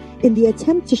practitioners in the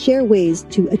attempt to share ways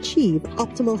to achieve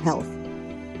optimal health.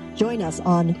 Join us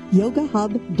on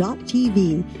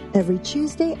yogahub.tv every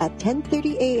Tuesday at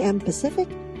 10:30 a.m. Pacific,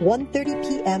 1:30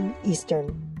 p.m.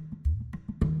 Eastern.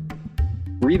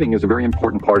 Breathing is a very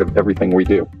important part of everything we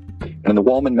do. And in the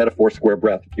Wallman metaphor square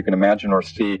breath, if you can imagine or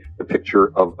see the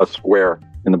picture of a square,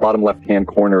 in the bottom left-hand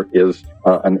corner is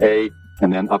an A,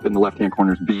 and then up in the left-hand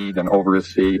corner is B, then over is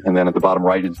C, and then at the bottom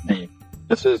right is D.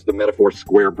 This is the metaphor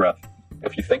square breath.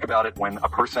 If you think about it, when a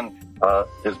person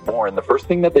is born, the first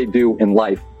thing that they do in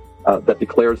life that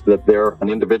declares that they're an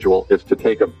individual is to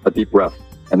take a deep breath,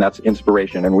 and that's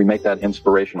inspiration, and we make that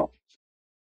inspirational.